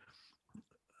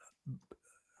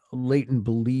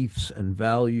beliefs and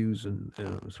values and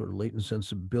sort of latent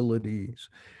sensibilities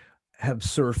have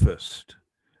surfaced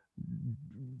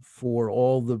for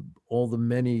all the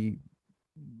many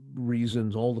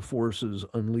reasons, all the forces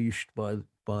unleashed by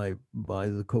by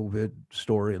the COVID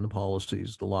story and the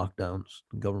policies, the lockdowns,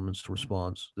 the government's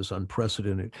response, this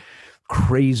unprecedented,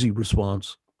 crazy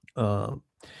response.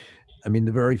 I mean,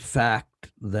 the very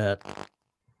fact that,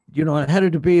 I had a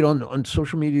debate on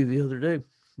social media the other day.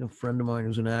 A friend of mine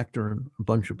who's an actor and a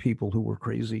bunch of people who were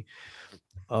crazy.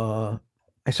 I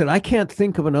said, I can't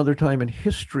think of another time in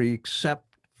history except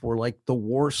for like the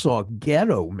Warsaw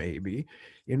Ghetto, maybe,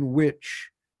 in which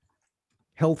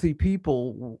healthy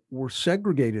people were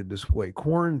segregated this way,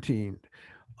 quarantined.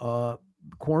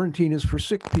 Quarantine is for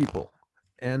sick people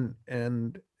and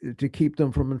to keep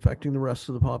them from infecting the rest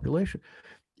of the population.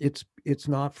 It's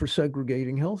not for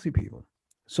segregating healthy people.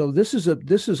 So this is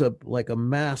a like a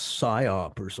mass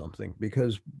psyop or something,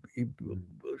 because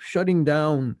shutting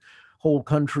down whole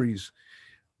countries,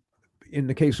 in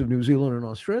the case of New Zealand and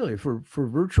Australia, for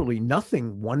virtually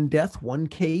nothing, one death, one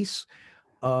case,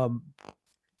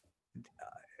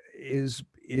 is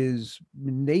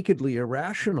nakedly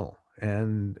irrational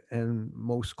and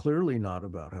most clearly not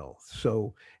about health.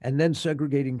 So, and then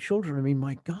segregating children. I mean,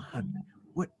 my God,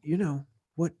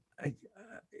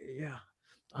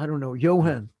 I don't know,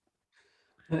 Johan.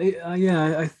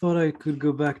 I thought I could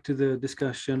go back to the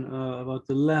discussion about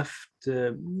the left,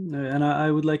 and I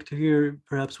would like to hear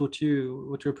perhaps what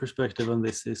your perspective on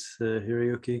this is,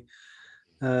 Hiroyuki.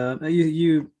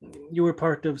 You were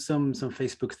part of some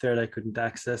Facebook thread I couldn't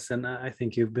access, and I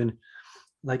think you've been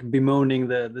like bemoaning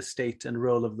the state and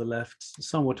role of the left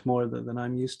somewhat more than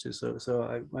I'm used to.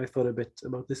 So I thought a bit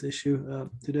about this issue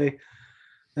today.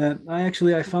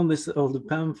 I found this old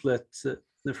pamphlet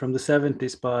from the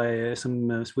 70s by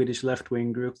some Swedish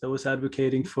left-wing group that was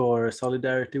advocating for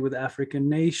solidarity with African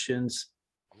nations.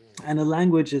 And the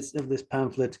language of this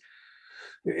pamphlet,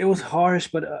 it was harsh,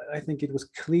 but I think it was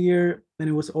clear, and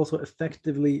it was also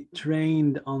effectively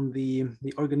trained on the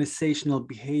organizational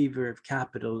behavior of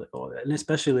capital, and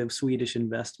especially of Swedish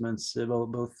investments,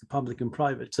 both public and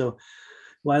private. So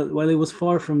while it was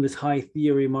far from this high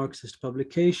theory Marxist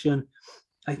publication,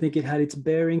 I think it had its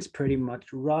bearings pretty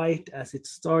much right, as it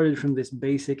started from this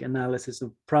basic analysis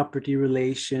of property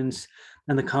relations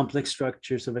and the complex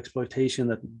structures of exploitation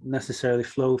that necessarily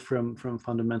flow from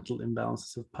fundamental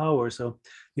imbalances of power. So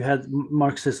you had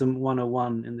Marxism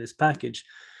 101 in this package.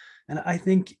 And I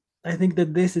think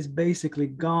that this is basically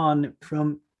gone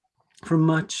from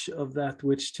much of that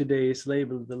which today is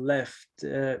labeled the left.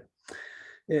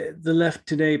 The left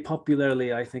today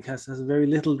popularly, I think, has very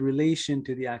little relation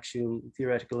to the actual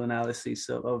theoretical analysis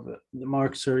of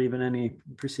Marx or even any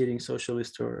preceding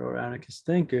socialist or anarchist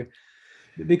thinker,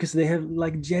 because they have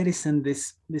like jettisoned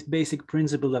this basic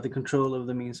principle that the control of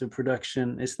the means of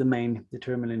production is the main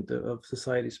determinant of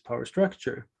society's power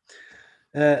structure.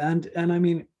 And I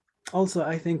mean, also,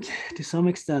 I think to some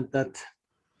extent that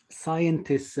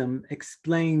scientism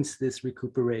explains this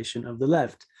recuperation of the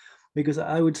left, because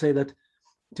I would say that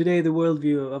today, the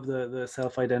worldview of the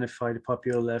self-identified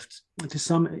popular left, to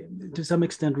some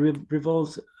extent,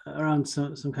 revolves around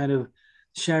some kind of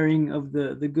sharing of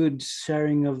the goods,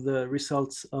 sharing of the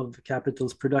results of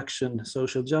capital's production,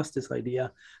 social justice idea,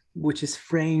 which is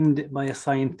framed by a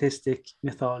scientific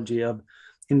mythology of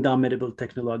indomitable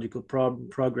technological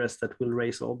progress that will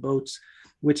raise all boats,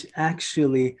 which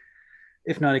actually,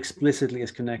 if not explicitly,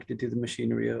 is connected to the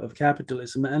machinery of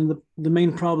capitalism. And the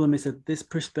main problem is that this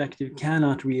perspective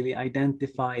cannot really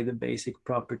identify the basic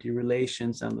property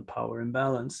relations and the power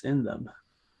imbalance in them.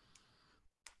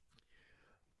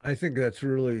 I think that's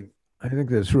really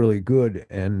good,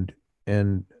 and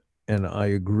I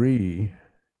agree.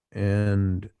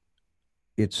 And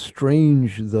it's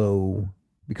strange though,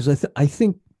 because I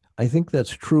think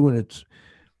that's true,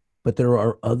 but there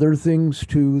are other things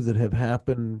too that have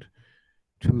happened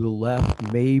to the left,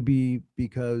 maybe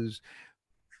because,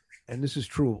 and this is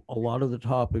true, a lot of the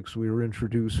topics we were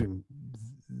introducing,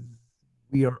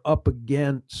 we are up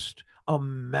against a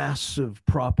massive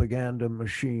propaganda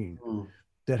machine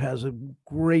that has a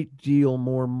great deal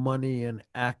more money and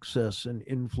access and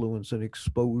influence and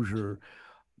exposure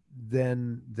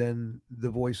than the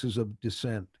voices of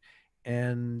dissent.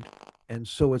 And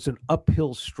so it's an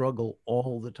uphill struggle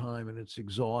all the time, and it's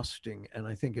exhausting, and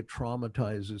I think it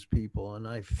traumatizes people. And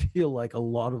I feel like a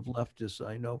lot of leftists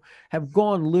I know have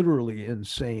gone literally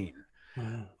insane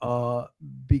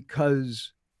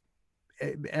because,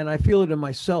 and I feel it in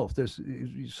myself, there's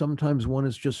sometimes one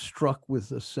is just struck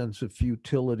with a sense of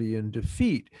futility and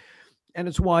defeat. And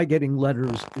it's why getting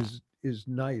letters is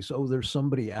nice. Oh, there's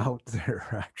somebody out there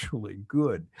actually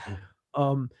good.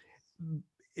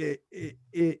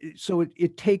 So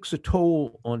it takes a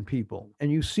toll on people, and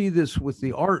you see this with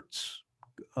the arts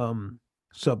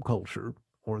subculture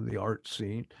or the art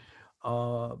scene.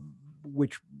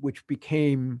 which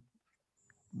became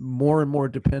more and more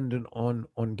dependent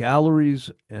on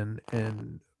galleries and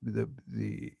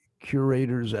the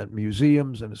curators at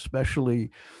museums, and especially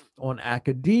on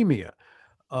academia.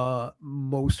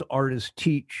 Most artists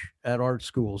teach at art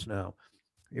schools now.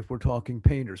 If we're talking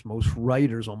painters, most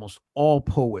writers, almost all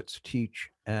poets teach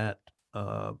at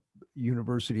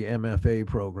university MFA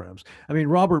programs. I mean,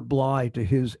 Robert Bly, to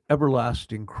his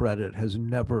everlasting credit, has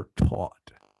never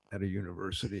taught at a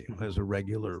university as a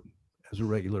regular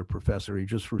professor. He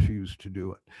just refused to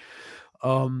do it.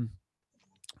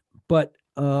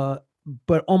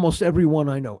 But almost everyone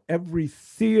I know, every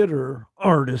theater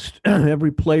artist,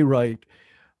 every playwright,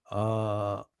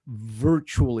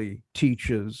 virtually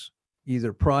teaches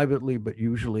either privately, but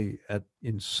usually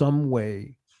in some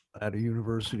way at a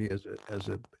university as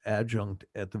an adjunct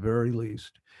at the very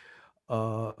least.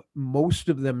 Most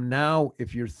of them now,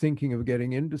 if you're thinking of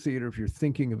getting into theater, if you're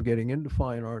thinking of getting into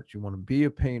fine arts, you want to be a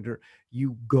painter,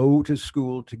 you go to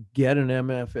school to get an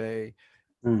MFA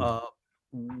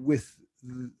with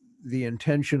the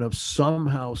intention of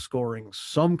somehow scoring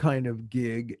some kind of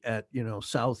gig at,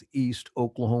 Southeast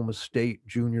Oklahoma State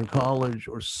Junior College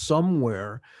or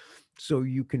somewhere, so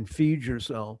you can feed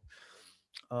yourself,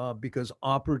 because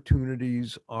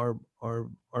opportunities are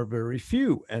very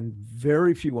few, and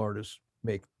very few artists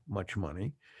make much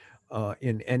money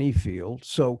in any field.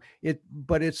 So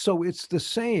it's the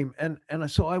same. And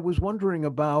so I was wondering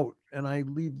about, and I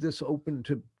leave this open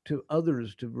to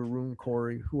others, to Varun,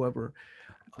 Corey, whoever,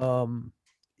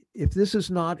 if this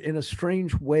is not in a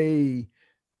strange way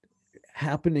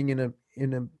happening in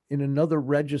another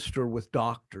register with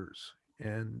doctors,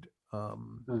 and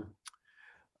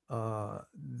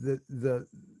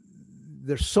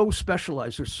they're so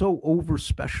specialized, they're so over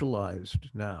specialized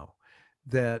now,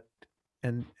 that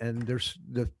and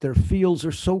their fields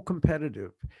are so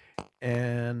competitive,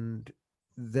 and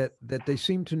that they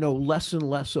seem to know less and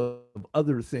less of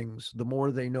other things the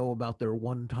more they know about their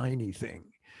one tiny thing.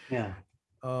 Yeah.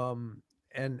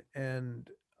 And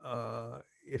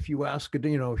if you ask it,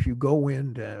 if you go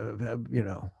in to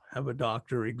have a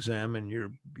doctor examine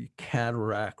your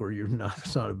cataract, or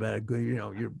it's not a bad good,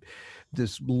 you're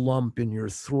this lump in your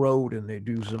throat, and they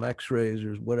do some x-rays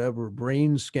or whatever,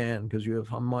 brain scan, because you have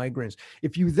migraines.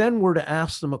 If you then were to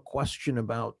ask them a question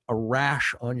about a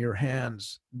rash on your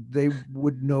hands, they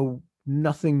would know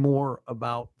nothing more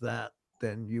about that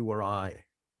than you or I.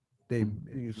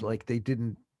 It's like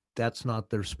that's not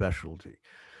their specialty.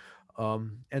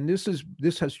 And this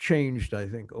has changed, I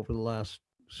think, over the last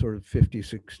sort of 50,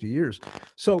 60 years.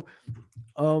 So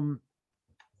the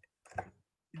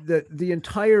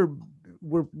entire,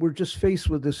 we're just faced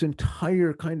with this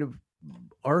entire kind of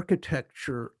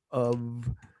architecture of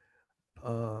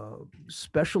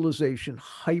specialization,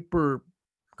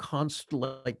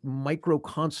 like micro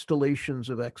constellations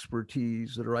of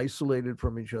expertise that are isolated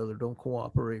from each other, don't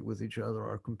cooperate with each other,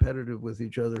 are competitive with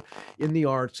each other in the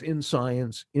arts, in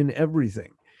science, in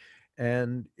everything.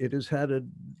 And it has had a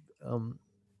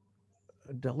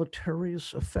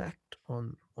deleterious effect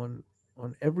on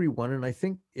everyone. And I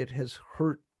think it has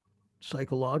hurt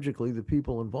psychologically the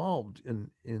people involved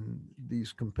in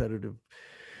these competitive,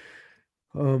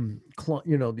 the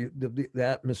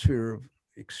atmosphere of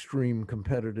extreme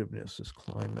competitiveness, this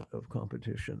climate of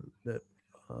competition that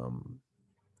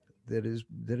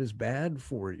is bad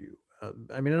for you.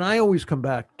 I mean, and I always come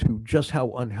back to just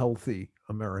how unhealthy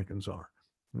Americans are.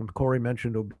 When Corey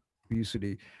mentioned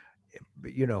obesity,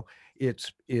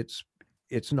 it's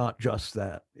not just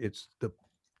that. It's the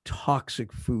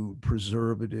toxic food,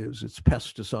 preservatives, it's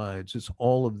pesticides, it's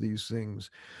all of these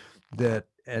things that,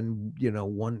 and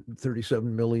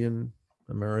 137 million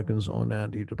Americans on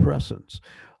antidepressants.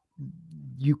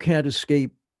 You can't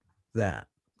escape that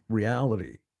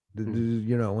reality.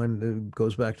 And it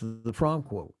goes back to the Fromm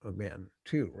quote again,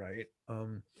 too, right?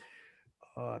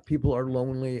 People are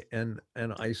lonely and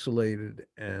isolated,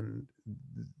 and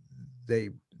they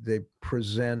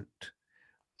present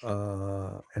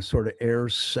a sort of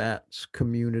ersatz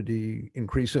community,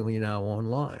 increasingly now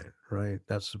online, right?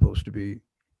 That's supposed to be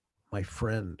my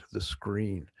friend, the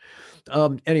screen.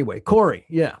 Anyway, Corey,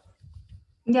 yeah.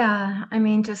 Yeah, I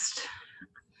mean,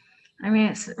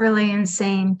 it's really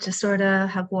insane to sort of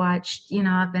have watched,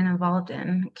 I've been involved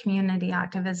in community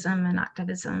activism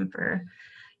for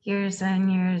years and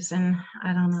years, and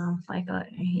I don't know, like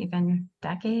even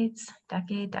decades,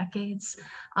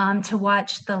 to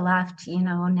watch the left,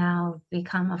 now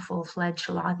become a full-fledged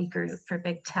lobby group for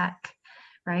big tech,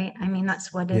 right? I mean,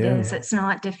 that's what it is. It's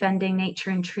not defending nature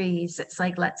and trees. It's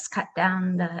like, let's cut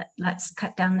down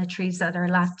the trees that are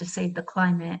left to save the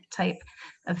climate type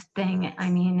of thing. I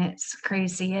mean, it's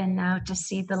crazy. And now to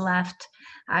see the left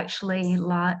actually,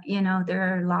 there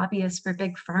are lobbyists for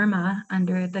big pharma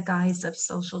under the guise of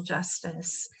social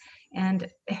justice. And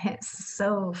it's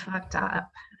so fucked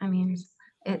up. I mean,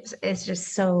 it's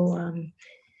just so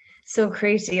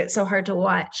crazy. It's so hard to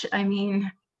watch. I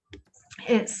mean,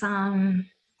 it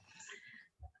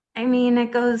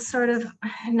goes sort of,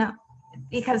 no,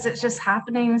 because it's just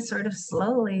happening sort of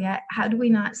slowly. How do we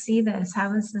not see this?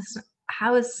 How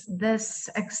is this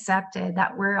accepted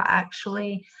that we're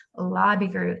actually lobby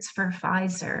groups for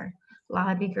Pfizer,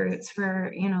 lobby groups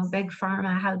for, big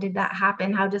pharma? How did that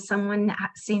happen? How does someone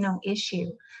see no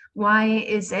issue? Why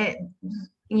is it,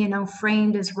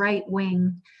 framed as right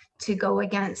wing to go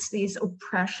against these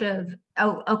oppressive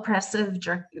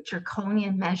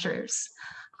draconian measures?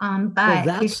 But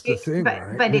that's the thing,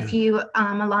 right? But if you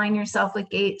align yourself with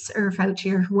Gates or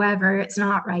Fauci or whoever, it's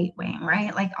not right wing,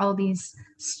 right? Like all these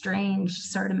strange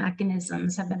sort of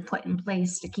mechanisms have been put in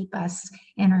place to keep us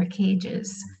in our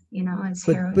cages,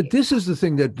 But this is the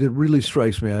thing that really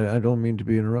strikes me. I don't mean to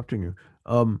be interrupting you.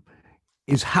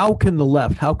 Is how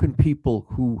can people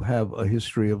who have a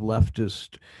history of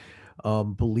leftist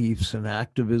beliefs and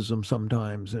activism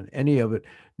sometimes and any of it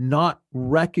not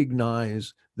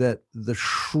recognize that the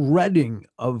shredding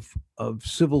of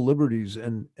civil liberties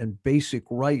and basic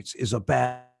rights is a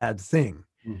bad thing?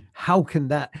 How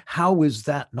is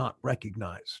that not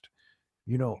recognized?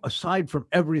 Aside from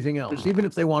everything else, even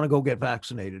if they want to go get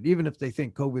vaccinated, even if they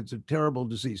think COVID's a terrible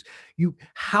disease,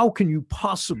 how can you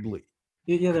possibly?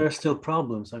 Yeah, there are still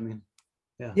problems. I mean,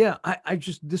 yeah, I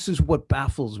just, this is what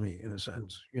baffles me in a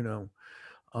sense.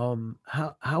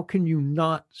 How can you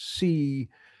not see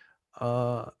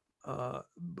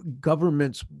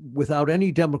governments without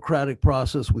any democratic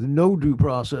process, with no due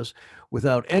process,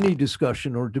 without any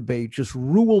discussion or debate, just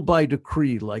rule by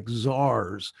decree like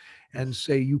czars and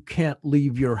say you can't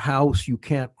leave your house, you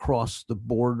can't cross the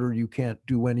border, you can't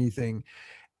do anything.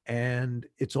 And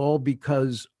it's all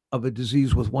because of a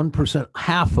disease with 1%,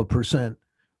 0.5%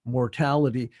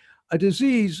 mortality, a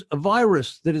disease, a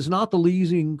virus that is not the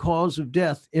leading cause of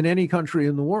death in any country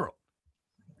in the world.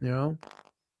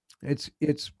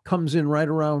 It's comes in right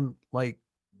around like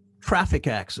traffic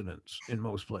accidents in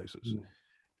most places.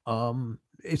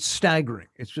 It's staggering.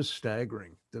 It's just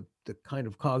staggering, the kind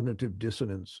of cognitive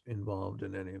dissonance involved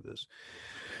in any of this.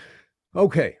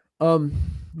 Okay.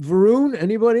 Varun,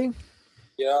 anybody?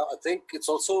 Yeah, I think it's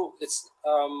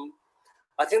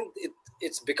I think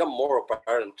it's become more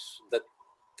apparent that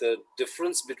the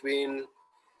difference between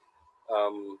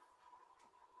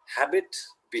habit,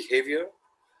 behavior,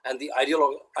 and the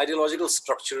ideological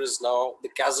structure is now, the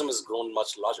chasm has grown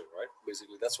much larger, right?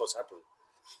 Basically, that's what's happened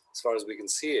as far as we can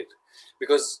see it.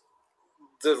 Because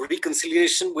the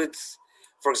reconciliation with,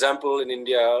 for example, in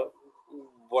India,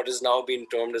 what is now being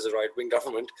termed as a right-wing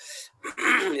government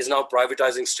is now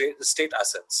privatizing state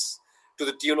assets to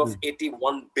the tune of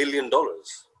 $81 billion,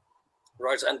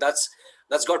 right? And that's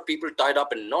got people tied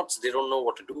up in knots. They don't know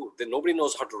what to do. Nobody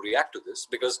knows how to react to this,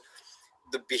 because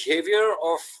the behavior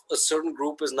of a certain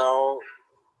group is now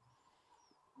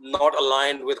not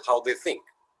aligned with how they think.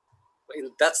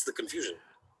 That's the confusion,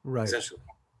 right? Essentially,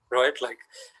 right?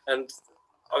 And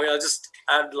I mean, I'll just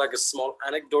add like a small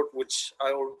anecdote, which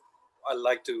I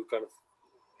like to kind of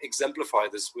exemplify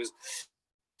this with.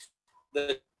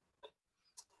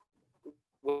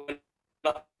 When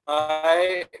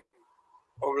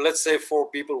or let's say 4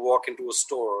 people walk into a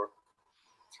store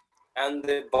and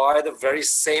they buy the very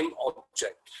same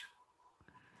object,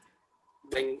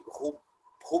 then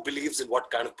who believes in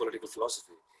what kind of political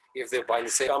philosophy? If they buy the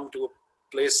same, come to a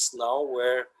place now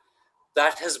where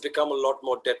that has become a lot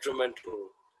more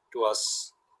detrimental to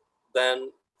us than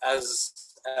as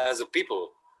a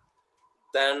people,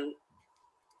 than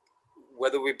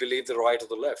whether we believe the right or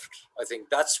the left. I think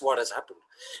that's what has happened.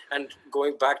 And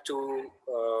going back to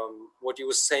what you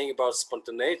were saying about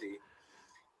spontaneity,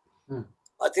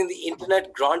 I think the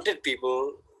internet granted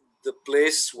people the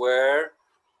place where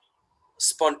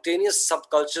spontaneous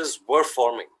subcultures were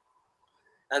forming.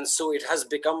 And so it has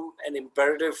become an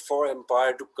imperative for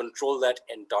empire to control that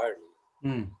entirely.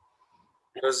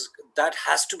 Because that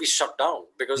has to be shut down,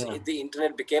 because the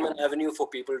internet became an avenue for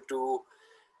people to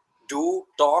do,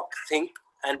 talk, think,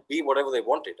 and be whatever they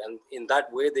wanted. And in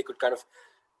that way, they could kind of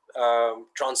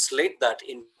translate that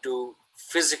into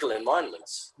physical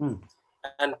environments.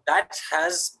 And that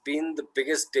has been the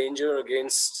biggest danger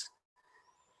against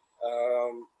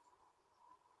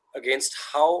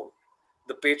how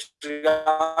the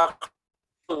patriarchal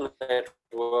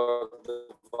network, the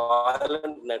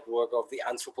violent network of the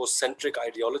anthropocentric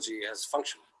ideology has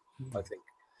functioned, I think.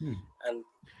 And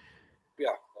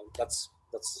yeah, that's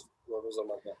what was on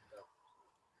my mind.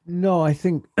 No, I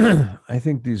think I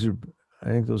think those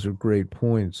are great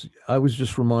points. I was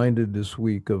just reminded this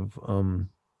week of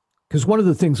because one of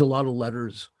the things a lot of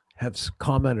letters have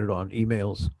commented on,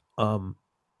 emails,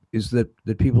 is that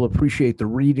people appreciate the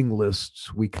reading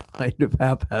lists we kind of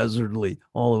haphazardly,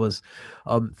 all of us,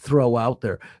 throw out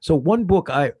there. So one book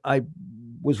I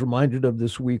was reminded of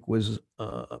this week was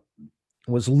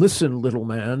Listen, Little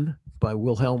Man by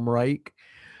Wilhelm Reich.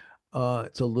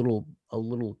 It's a little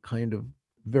kind of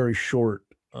very short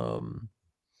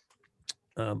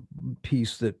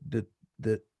piece that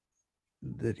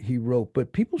he wrote,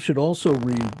 but people should also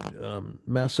read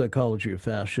Mass Psychology of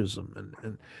Fascism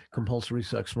and Compulsory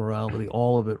Sex Morality,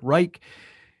 all of it. Reich,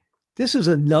 this is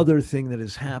another thing that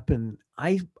has happened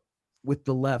with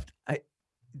the left.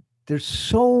 There's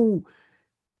so,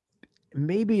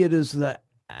 maybe it is the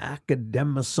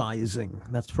academicizing,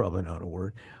 that's probably not a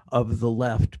word, of the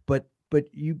left, but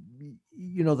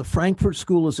you know, the Frankfurt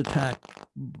School is attacked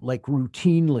like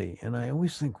routinely, and I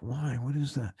always think, why? What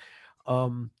is that?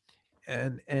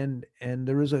 And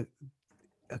there is a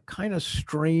kind of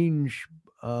strange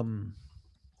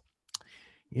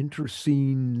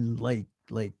interscene, like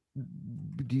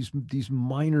these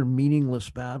minor meaningless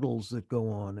battles that go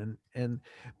on,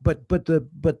 but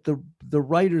the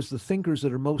writers, the thinkers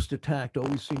that are most attacked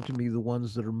always seem to me the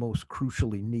ones that are most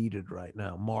crucially needed right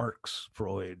now. Marx,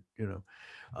 Freud, you know,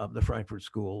 the Frankfurt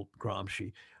School,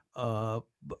 Gramsci,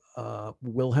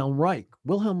 Wilhelm Reich.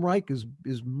 Wilhelm Reich is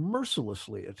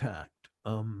mercilessly attacked.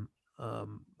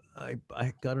 I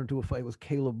got into a fight with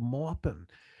Caleb Maupin,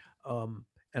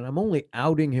 and I'm only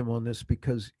outing him on this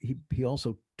because he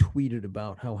also tweeted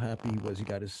about how happy he was he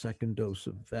got his second dose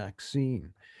of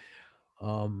vaccine,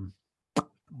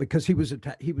 because he was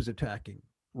attacking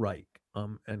Reich,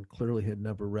 and clearly had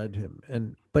never read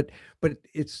him. But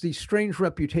it's these strange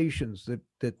reputations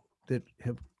that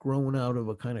have grown out of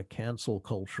a kind of cancel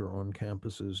culture on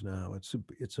campuses now.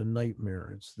 It's a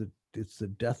nightmare. It's the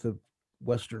death of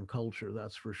Western culture,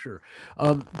 that's for sure.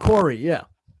 Corey, yeah.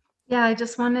 Yeah, I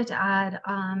just wanted to add,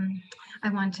 I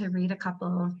want to read a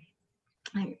couple,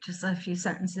 just a few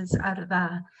sentences out of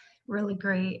a really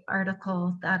great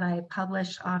article that I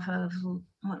published off of,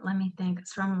 let me think,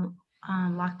 it's from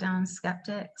Lockdown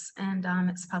Skeptics, and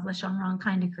it's published on Wrong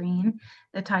Kind of Green.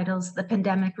 The title's The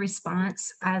Pandemic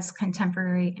Response as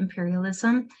Contemporary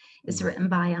Imperialism. It's written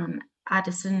by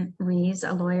Addison Rees,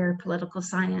 a lawyer, political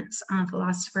science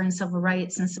philosopher, and civil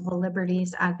rights and civil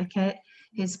liberties advocate,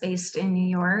 who's based in New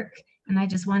York. And I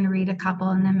just want to read a couple,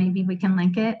 and then maybe we can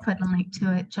put a link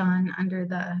to it, John, under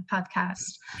the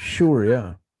podcast. Sure,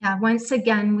 yeah. Yeah, once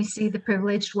again, we see the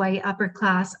privileged white upper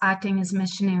class acting as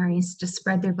missionaries to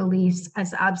spread their beliefs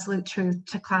as absolute truth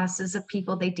to classes of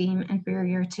people they deem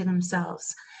inferior to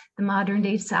themselves, the modern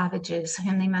day savages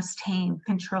whom they must tame,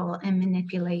 control, and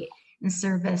manipulate in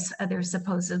service of their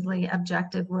supposedly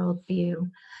objective worldview.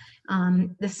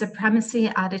 The supremacy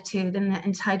attitude and the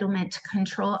entitlement to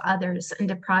control others and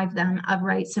deprive them of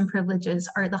rights and privileges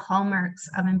are the hallmarks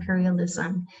of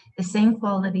imperialism, the same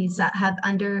qualities that have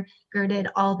undergirded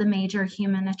all the major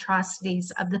human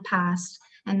atrocities of the past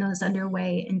and those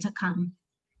underway and to come.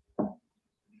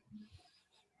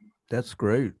 That's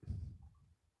great.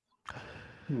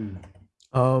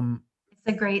 It's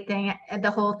a great thing.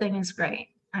 The whole thing is great.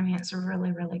 I mean, it's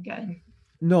really, really good.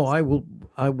 No, I will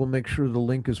make sure the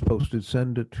link is posted.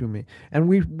 Send it to me. And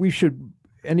we should,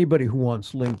 anybody who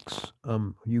wants links,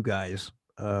 you guys,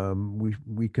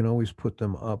 we can always put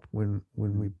them up when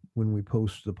we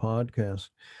post the podcast.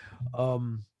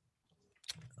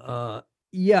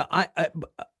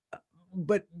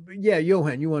 But yeah,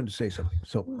 Johan, you wanted to say something.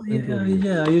 So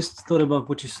yeah, I just thought about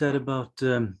what you said about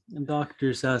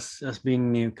doctors as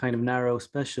being kind of narrow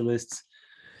specialists.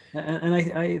 And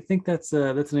I think that's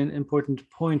an important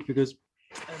point, because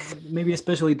maybe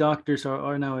especially doctors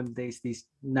are nowadays these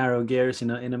narrow gears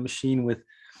in a machine with,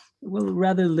 well,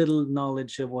 rather little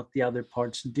knowledge of what the other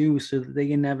parts do, so that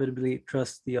they inevitably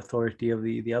trust the authority of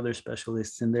the other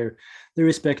specialists in their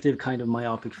respective kind of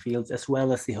myopic fields, as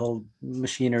well as the whole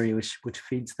machinery which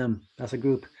feeds them as a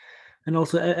group. And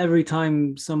also, every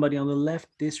time somebody on the left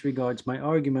disregards my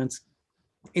arguments,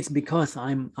 it's because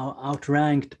I'm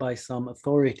outranked by some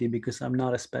authority, because I'm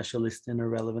not a specialist in a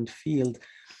relevant field.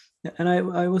 And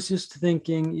I was just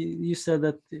thinking, you said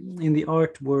that in the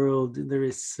art world, there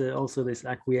is also this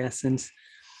acquiescence.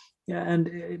 Yeah,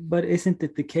 and but isn't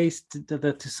it the case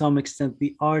that to some extent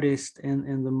the artist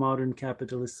in the modern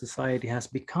capitalist society has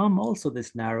become also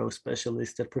this narrow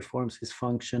specialist that performs his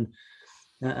function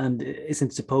and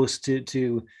isn't supposed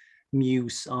to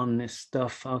muse on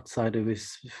stuff outside of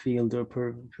his field or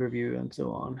purview and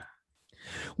so on?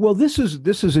 Well, this is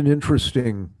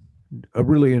a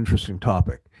really interesting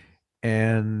topic,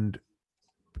 and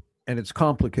it's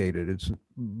complicated.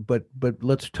 But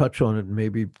let's touch on it.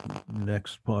 Maybe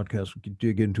next podcast we could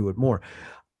dig into it more.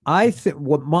 I think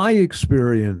what my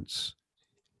experience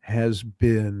has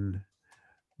been,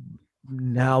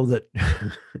 now that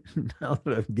now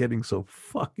that I'm getting so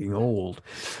fucking old,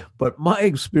 but my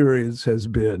experience has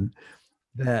been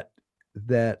that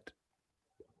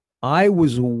I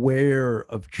was aware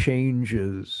of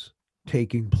changes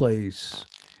taking place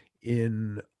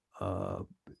in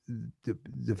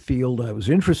the field I was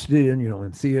interested in,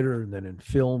 in theater and then in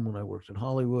film when I worked in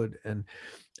Hollywood, and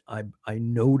I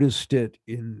noticed it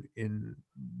in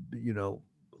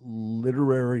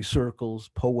literary circles,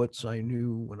 poets I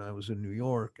knew when I was in New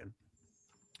York,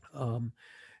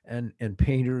 and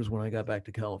painters. When I got back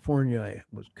to California, I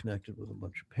was connected with a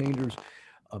bunch of painters,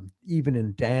 even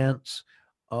in dance,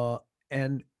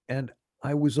 and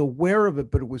I was aware of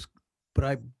it, but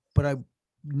I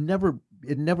never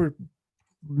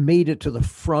made it to the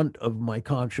front of my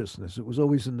consciousness. It was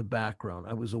always in the background.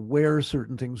 I was aware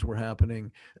certain things were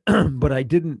happening, but I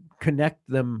didn't connect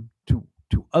them to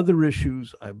other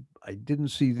issues. I didn't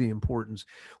see the importance.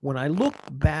 When I look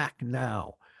back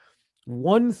now,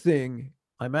 one thing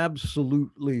I'm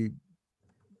absolutely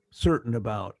certain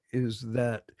about is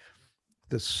that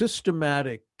the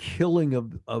systematic killing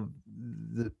of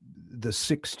the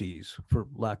 60s, for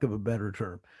lack of a better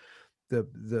term,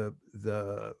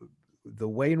 the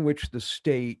way in which the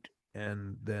state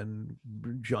and then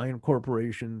giant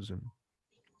corporations and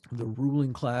the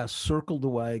ruling class circled the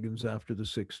wagons after the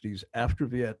 60s, after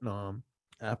Vietnam,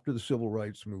 after the civil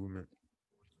rights movement,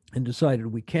 and decided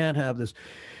we can't have this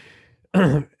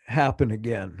happen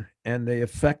again. And they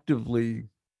effectively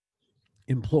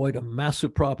employed a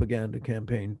massive propaganda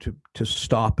campaign to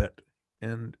stop it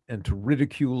and to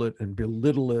ridicule it and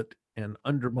belittle it and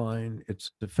undermine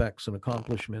its effects and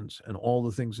accomplishments and all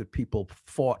the things that people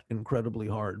fought incredibly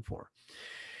hard for.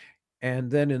 And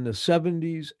then in the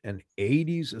 70s and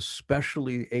 80s,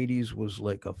 especially 80s, was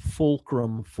like a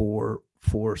fulcrum for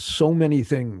so many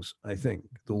things. I think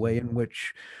the way in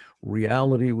which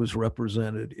reality was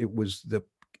represented, it was the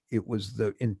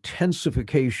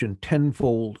intensification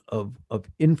tenfold of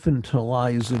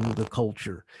infantilizing the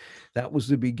culture. That was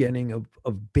the beginning of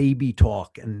baby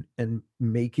talk and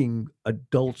making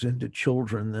adults into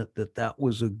children, that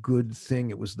was a good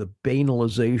thing. It was the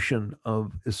banalization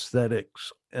of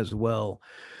aesthetics as well.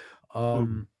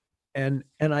 And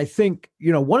I think,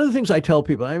 one of the things I tell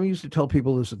people, I used to tell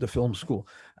people this at the film school.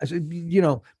 I said,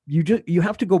 you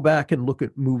have to go back and look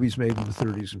at movies made in the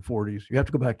 30s and 40s. You have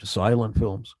to go back to silent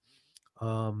films.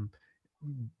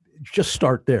 Just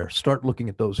start there. Start looking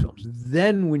at those films.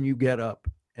 Then when you get up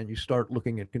and you start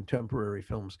looking at contemporary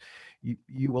films,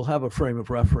 you will have a frame of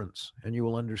reference, and you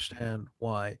will understand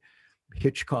why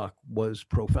Hitchcock was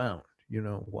profound,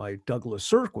 why Douglas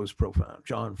Sirk was profound,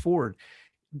 John Ford,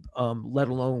 let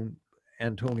alone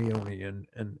Antonioni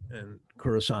and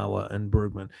Kurosawa and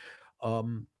Bergman.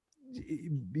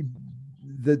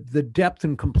 The depth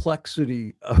and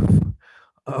complexity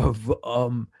of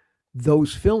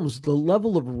those films, the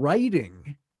level of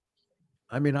writing.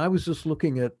 I mean, I was just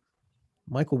looking at,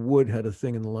 Michael Wood had a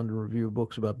thing in the London Review of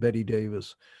Books about Bette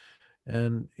Davis,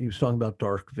 and he was talking about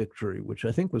Dark Victory, which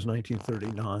I think was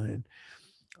 1939.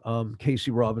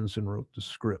 Casey Robinson wrote the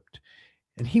script,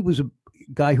 and he was a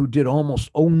guy who did almost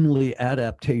only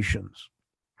adaptations.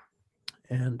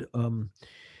 And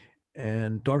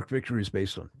Dark Victory is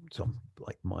based on some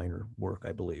like minor work,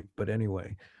 I believe. But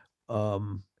anyway,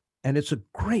 and it's a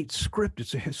great script.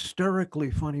 It's a hysterically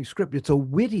funny script. It's a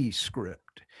witty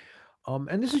script.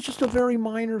 And this is just a very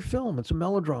minor film. It's a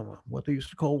melodrama, what they used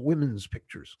to call women's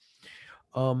pictures.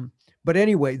 But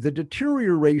anyway, the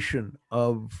deterioration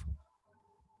of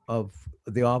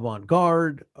the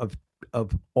avant-garde, of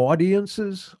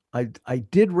audiences, I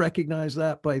did recognize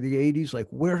that by the 80s. Like,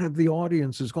 where have the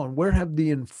audiences gone? Where have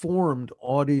the informed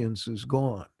audiences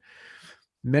gone?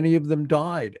 Many of them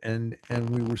died, and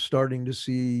we were starting to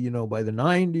see, by the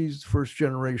 90s, first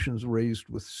generations raised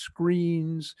with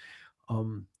screens,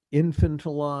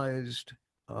 infantilized,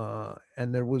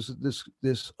 and there was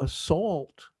this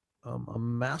assault, a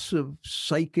massive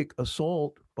psychic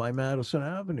assault by Madison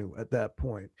Avenue at that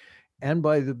point, and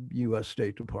by the U.S.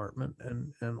 State Department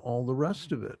and all the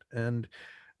rest of it. And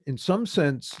in some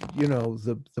sense, you know,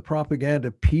 the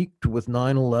propaganda peaked with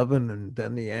 9/11 and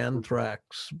then the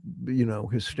anthrax, you know,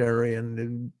 hysteria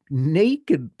and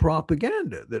naked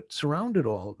propaganda that surrounded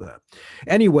all of that.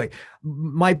 Anyway,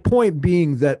 my point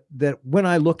being that when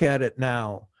I look at it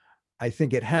now, I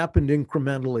think it happened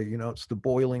incrementally. You know, it's the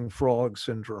boiling frog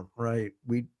syndrome, right?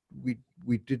 We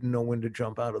didn't know when to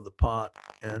jump out of the pot,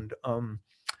 and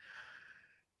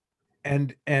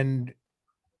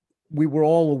we were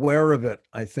all aware of it,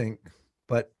 I think,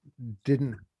 but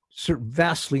didn't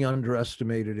vastly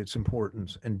underestimated its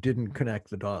importance and didn't connect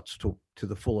the dots to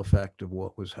the full effect of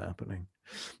what was happening.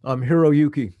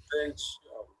 Hiroyuki.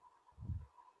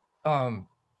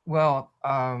 Well,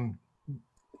 and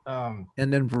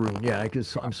then Varun. Yeah,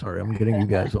 I'm sorry, I'm getting you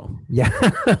guys all. Yeah.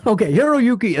 Okay,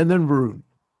 Hiroyuki and then Varun.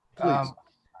 Please.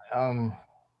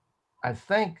 I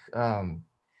think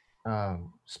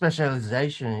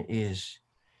specialization is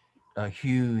a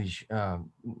huge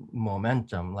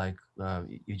momentum, like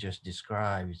you just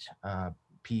described.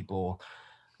 People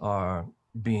are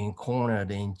being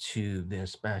cornered into their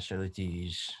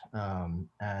specialties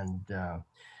and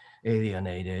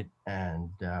alienated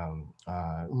and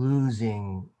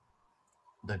losing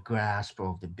the grasp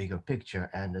of the bigger picture.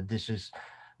 And this is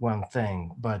one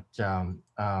thing, but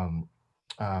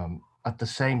at the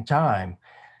same time,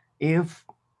 if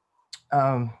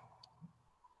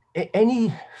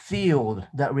any field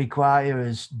that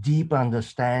requires deep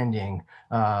understanding,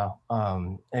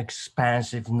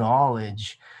 expansive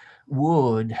knowledge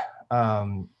would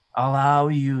allow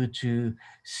you to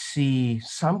see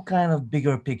some kind of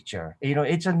bigger picture. You know,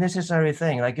 it's a necessary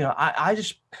thing. Like, you know, I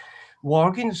just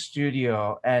work in the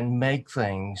studio and make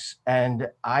things, and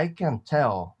I can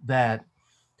tell that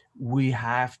we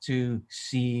have to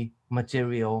see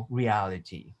material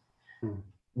reality.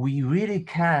 We really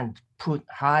can't put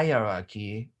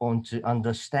hierarchy onto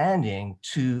understanding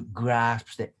to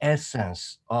grasp the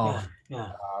essence of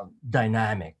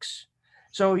dynamics.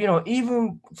 So, you know,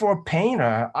 even for a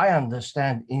painter, I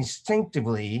understand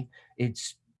instinctively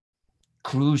it's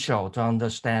crucial to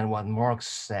understand what Marx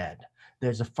said.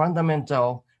 There's a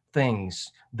fundamental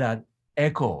things that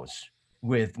echoes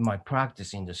with my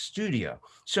practice in the studio.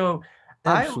 So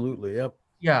absolutely, yep.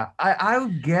 Yeah, I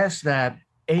would guess that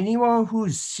anyone who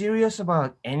is serious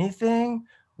about anything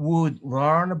would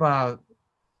learn about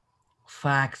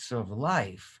facts of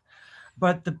life.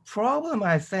 But the problem,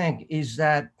 I think, is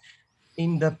that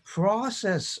in the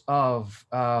process of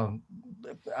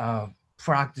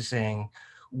practicing,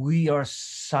 we are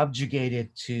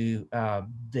subjugated to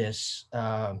this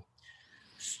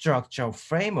structural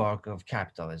framework of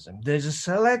capitalism. There's a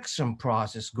selection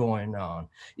process going on.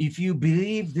 If you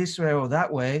believe this way or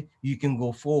that way, you can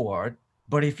go forward.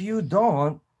 But if you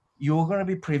don't, you're going to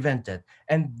be prevented.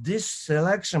 And this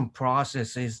selection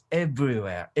process is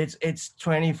everywhere. It's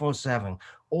 24/7,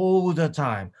 all the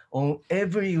time, on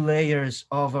every layers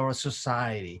of our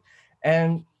society.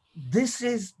 And this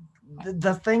is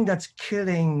the thing that's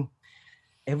killing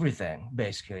everything,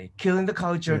 basically killing the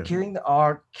culture, killing the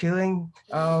art, killing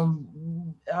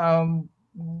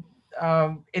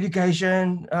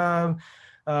education,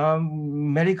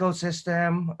 medical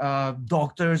system.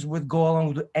 Doctors would go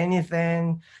along with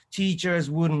anything. Teachers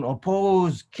wouldn't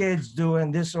oppose kids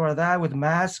doing this or that with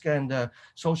mask and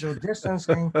social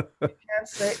distancing. They can't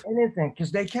say anything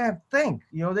because they can't think.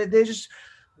 You know, they're just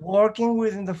working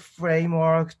within the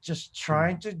framework, just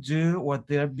trying to do what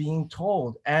they're being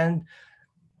told. And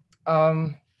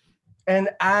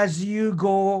as you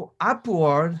go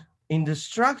upward in the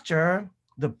structure,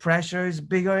 the pressure is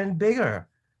bigger and bigger.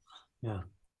 Yeah.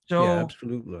 So yeah,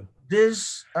 absolutely.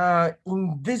 This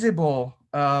invisible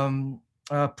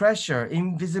pressure,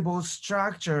 invisible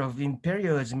structure of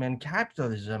imperialism and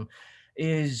capitalism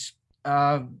is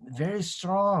very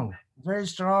strong,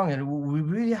 and we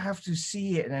really have to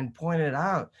see it and point it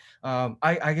out.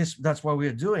 I guess that's what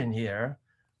we're doing here.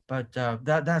 But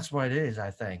that's what it is,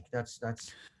 I think. That's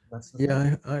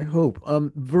yeah, I hope.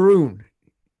 Varun.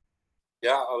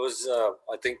 Yeah,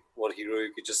 I think what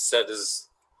Hiroyuki just said is,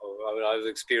 I mean, I've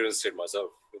experienced it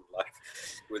myself in life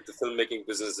with the filmmaking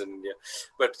business in India.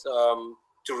 But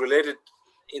to relate it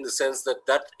in the sense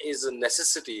that is a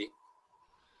necessity,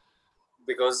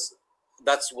 because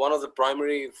that's one of the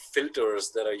primary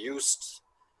filters that are used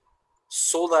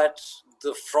so that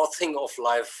the frothing of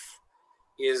life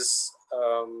is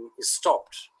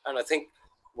stopped. And I think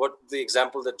what the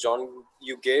example that John,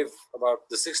 you gave about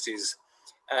the 60s,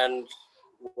 and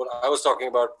what I was talking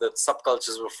about, that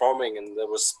subcultures were forming and there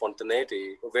was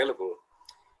spontaneity available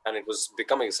and it was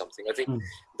becoming something. I think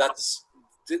that's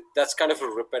kind of a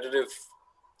repetitive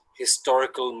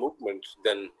historical movement,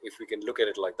 then if we can look at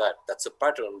it like that, that's a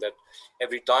pattern that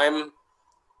every time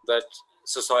that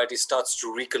society starts to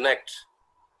reconnect,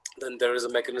 then there is a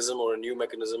mechanism or a new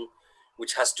mechanism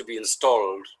which has to be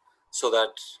installed so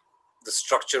that the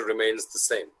structure remains the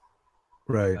same.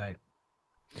 Right.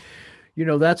 You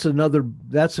know, that's another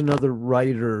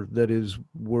writer that is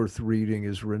worth reading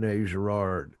is Rene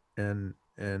Girard, and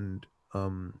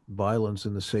Violence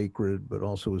in the Sacred, but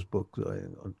also his book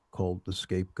called The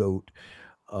Scapegoat.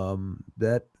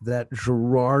 That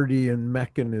Girardian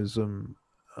mechanism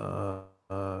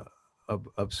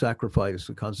of sacrifice,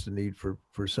 the constant need for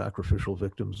sacrificial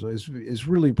victims, is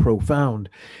really profound,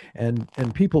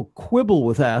 and people quibble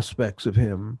with aspects of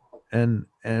him, and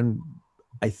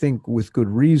I think with good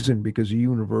reason, because he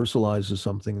universalizes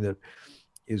something that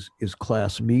is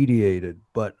class mediated,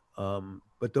 but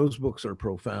those books are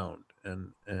profound,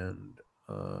 and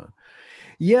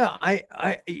yeah,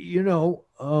 I you know,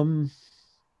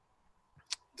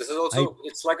 this is also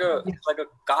it's like a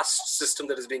caste system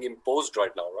that is being imposed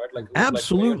right now, right? Like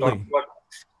absolutely. Like about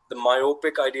the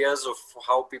myopic ideas of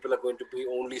how people are going to be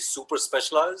only super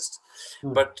specialized,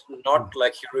 but not,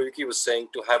 like Hiroyuki was saying,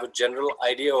 to have a general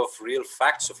idea of real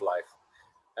facts of life.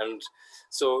 And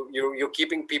so you're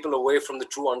keeping people away from the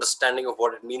true understanding of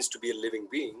what it means to be a living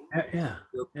being.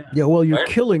 Yeah, well, you're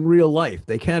killing real life.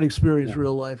 They can't experience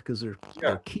real life because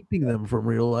they're keeping them from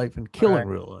real life and killing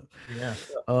real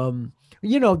life.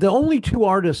 You know, the only two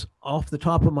artists off the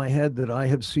top of my head that I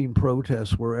have seen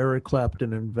protest were Eric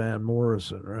Clapton and Van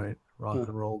Morrison, right? Rock and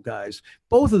roll guys.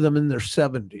 Both of them in their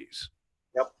 70s.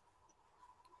 Yep.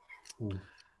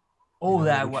 Oh,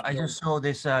 I just saw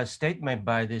this statement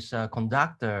by this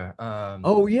conductor.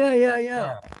 Oh, yeah.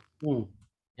 Yeah,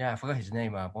 I forgot his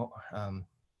name.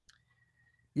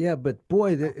 Yeah, but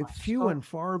boy, few and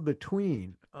far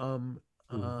between.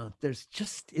 There's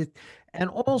just it, and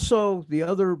also the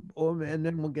other, and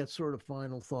then we'll get sort of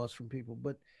final thoughts from people.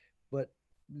 But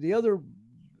the other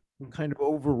kind of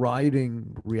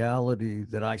overriding reality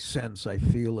that I sense, I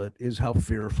feel it, is how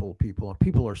fearful people are.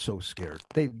 People are so scared.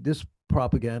 This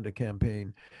propaganda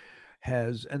campaign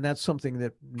has, and that's something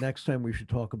that next time we should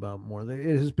talk about more.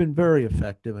 It has been very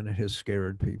effective, and it has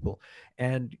scared people.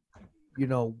 And you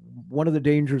know, one of the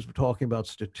dangers of talking about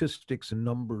statistics and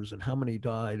numbers and how many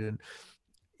died, and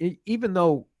even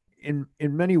though in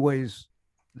many ways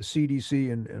the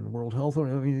CDC and World Health, I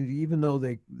mean, even though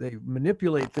they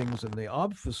manipulate things and they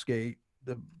obfuscate,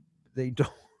 they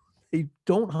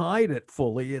don't hide it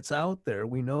fully. It's out there.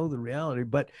 We know the reality,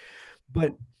 but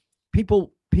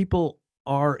people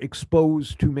are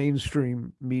exposed to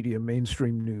mainstream media,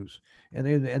 mainstream news,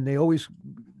 and they always,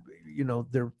 you know,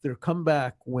 their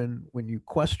comeback when you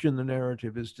question the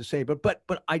narrative is to say, but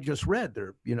I just read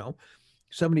there, you know,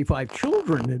 75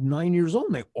 children at 9 years old,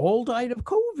 and they all died of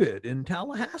COVID in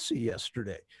Tallahassee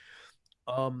yesterday.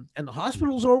 And the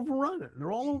hospitals are overrun, and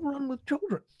they're all overrun with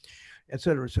children, et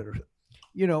cetera, et cetera.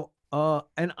 You know,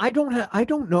 and I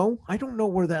don't know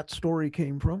where that story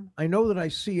came from. I know that I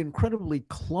see incredibly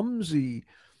clumsy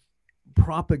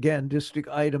propagandistic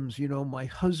items. You know, my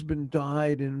husband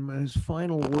died, and his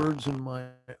final words in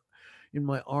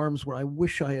my arms were, "I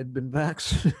wish I had been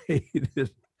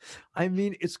vaccinated." I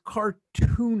mean, it's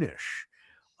cartoonish,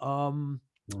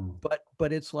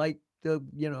 but it's like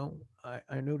you know,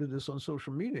 I noted this on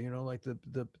social media. You know, like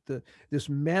this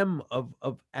meme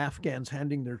of Afghans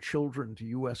handing their children to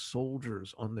U.S.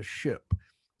 soldiers on the ship.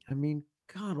 I mean,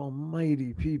 God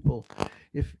Almighty, people!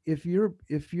 If your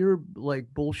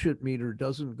like bullshit meter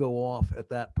doesn't go off at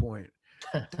that point,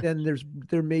 then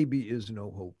there maybe is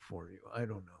no hope for you. I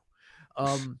don't know.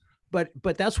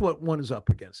 But that's what one is up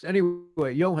against.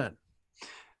 Anyway, Johan.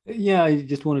 Yeah, I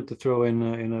just wanted to throw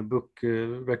in a book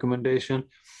recommendation,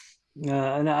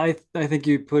 and I think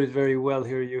you put it very well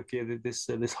here, Yuki.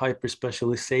 This hyper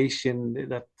specialization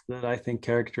that I think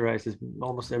characterizes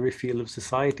almost every field of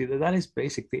society. That is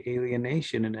basically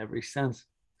alienation in every sense.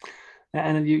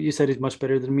 And you said it much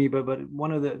better than me, but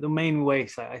one of the main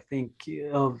ways I think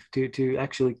of to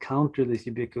actually counter this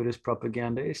ubiquitous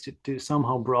propaganda is to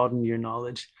somehow broaden your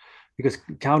knowledge, because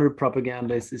counter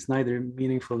propaganda is neither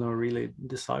meaningful nor really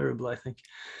desirable, I think.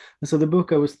 And so the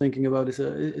book I was thinking about it's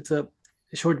a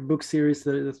short book series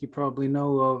that you probably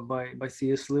know of by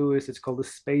C.S. Lewis. It's called the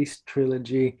Space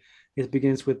Trilogy. It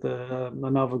begins with a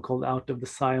novel called Out of the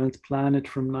Silent Planet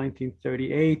from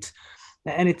 1938.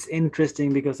 And it's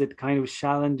interesting because it kind of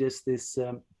challenges this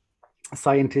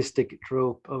scientific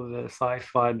trope of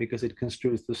sci-fi, because it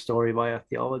construes the story via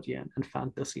theology and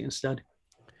fantasy instead.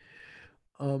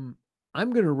 I'm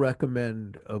going to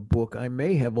recommend a book. I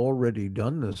may have already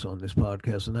done this on this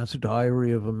podcast, and that's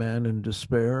Diary of a Man in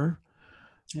Despair.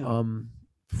 Yeah.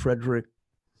 Frederick,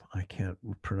 I can't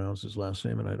pronounce his last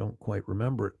name and I don't quite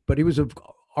remember it, but he was an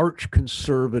arch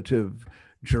conservative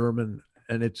German,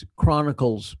 and it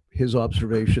chronicles his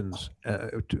observations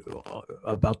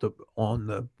about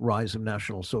the rise of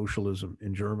National Socialism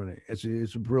in Germany.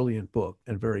 It's a brilliant book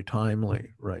and very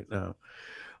timely right now.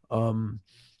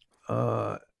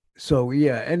 So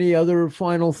yeah, any other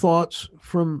final thoughts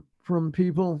from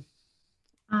people?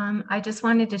 I just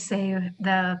wanted to say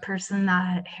the person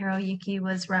that Hiroyuki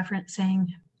was referencing,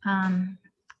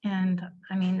 and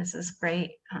I mean, this is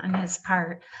great on his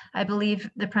part. I believe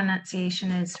the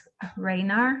pronunciation is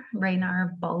Rainer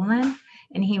Bohlen,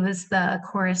 and he was the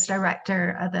chorus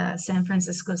director of the San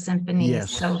Francisco Symphony. Yes,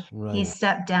 so right. He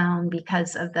stepped down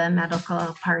because of the medical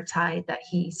apartheid that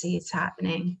he sees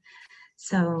happening.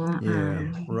 So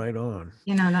yeah, right on.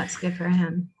 That's good for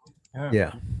him.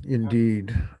 Yeah,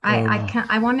 indeed.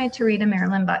 I wanted to read a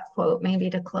Marilyn Buck quote, maybe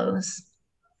to close.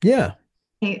 Yeah.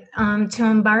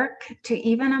 To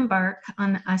even embark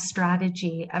on a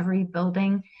strategy of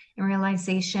rebuilding and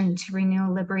realization to renew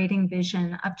a liberating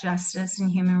vision of justice and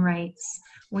human rights,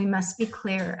 we must be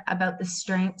clear about the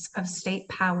strengths of state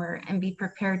power and be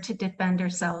prepared to defend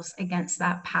ourselves against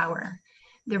that power.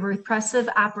 The repressive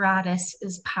apparatus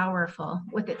is powerful,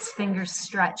 with its fingers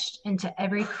stretched into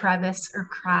every crevice or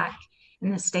crack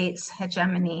in the state's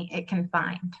hegemony it can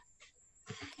find.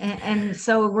 And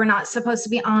so we're not supposed to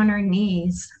be on our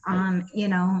knees, bowing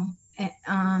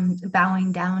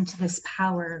down to this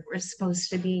power. We're supposed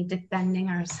to be defending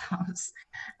ourselves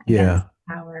against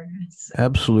power. So.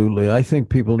 Absolutely. I think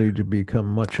people need to become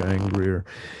much angrier.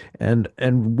 And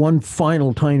one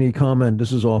final tiny comment,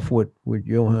 this is off what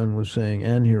Johan was saying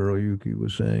and Hiroyuki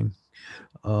was saying.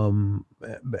 And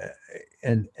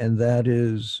that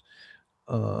is,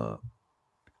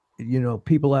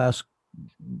 people ask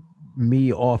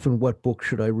me often, what book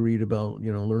should I read about,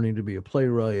 learning to be a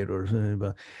playwright or something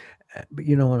about, but,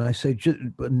 and I say,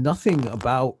 but nothing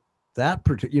about that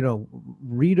particular,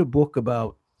 read a book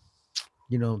about,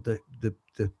 the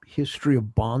history of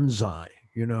bonsai,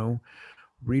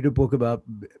 read a book about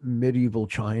medieval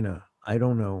China. I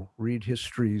don't know, read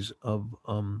histories of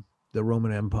the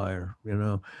Roman Empire,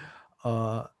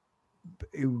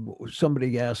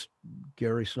 somebody asked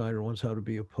Gary Snyder once how to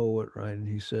be a poet, right? And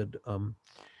he said,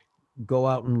 go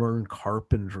out and learn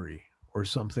carpentry or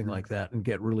something like that and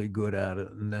get really good at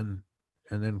it, and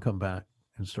then come back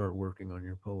and start working on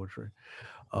your poetry.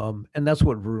 And that's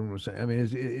what Varun was saying. I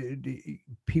mean,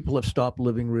 people have stopped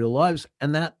living real lives,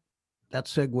 and that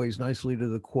segues nicely to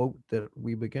the quote that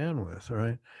we began with,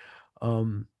 right?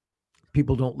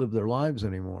 People don't live their lives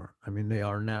anymore. I mean, they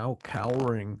are now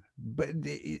cowering, but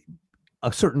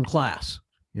a certain class,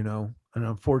 an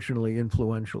unfortunately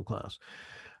influential class.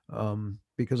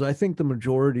 Because I think the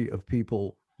majority of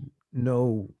people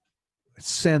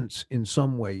sense in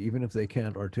some way, even if they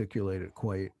can't articulate it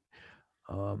quite,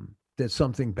 that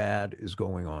something bad is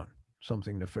going on,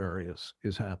 something nefarious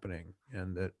is happening,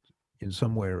 and that in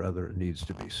some way or other it needs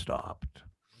to be stopped.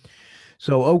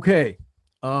 So, okay.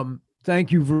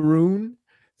 Thank you, Varun.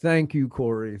 Thank you,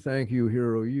 Corey. Thank you,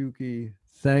 Hiroyuki.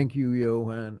 Thank you,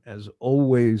 Johan. As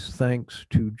always, thanks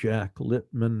to Jack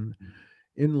Littman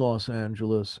in Los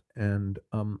Angeles. And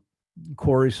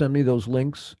Corey, send me those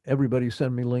links. Everybody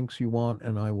send me links you want,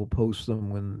 and I will post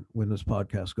them when this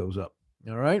podcast goes up.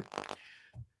 All right.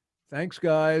 Thanks,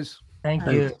 guys. Thank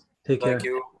you. Take care. Thank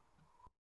you.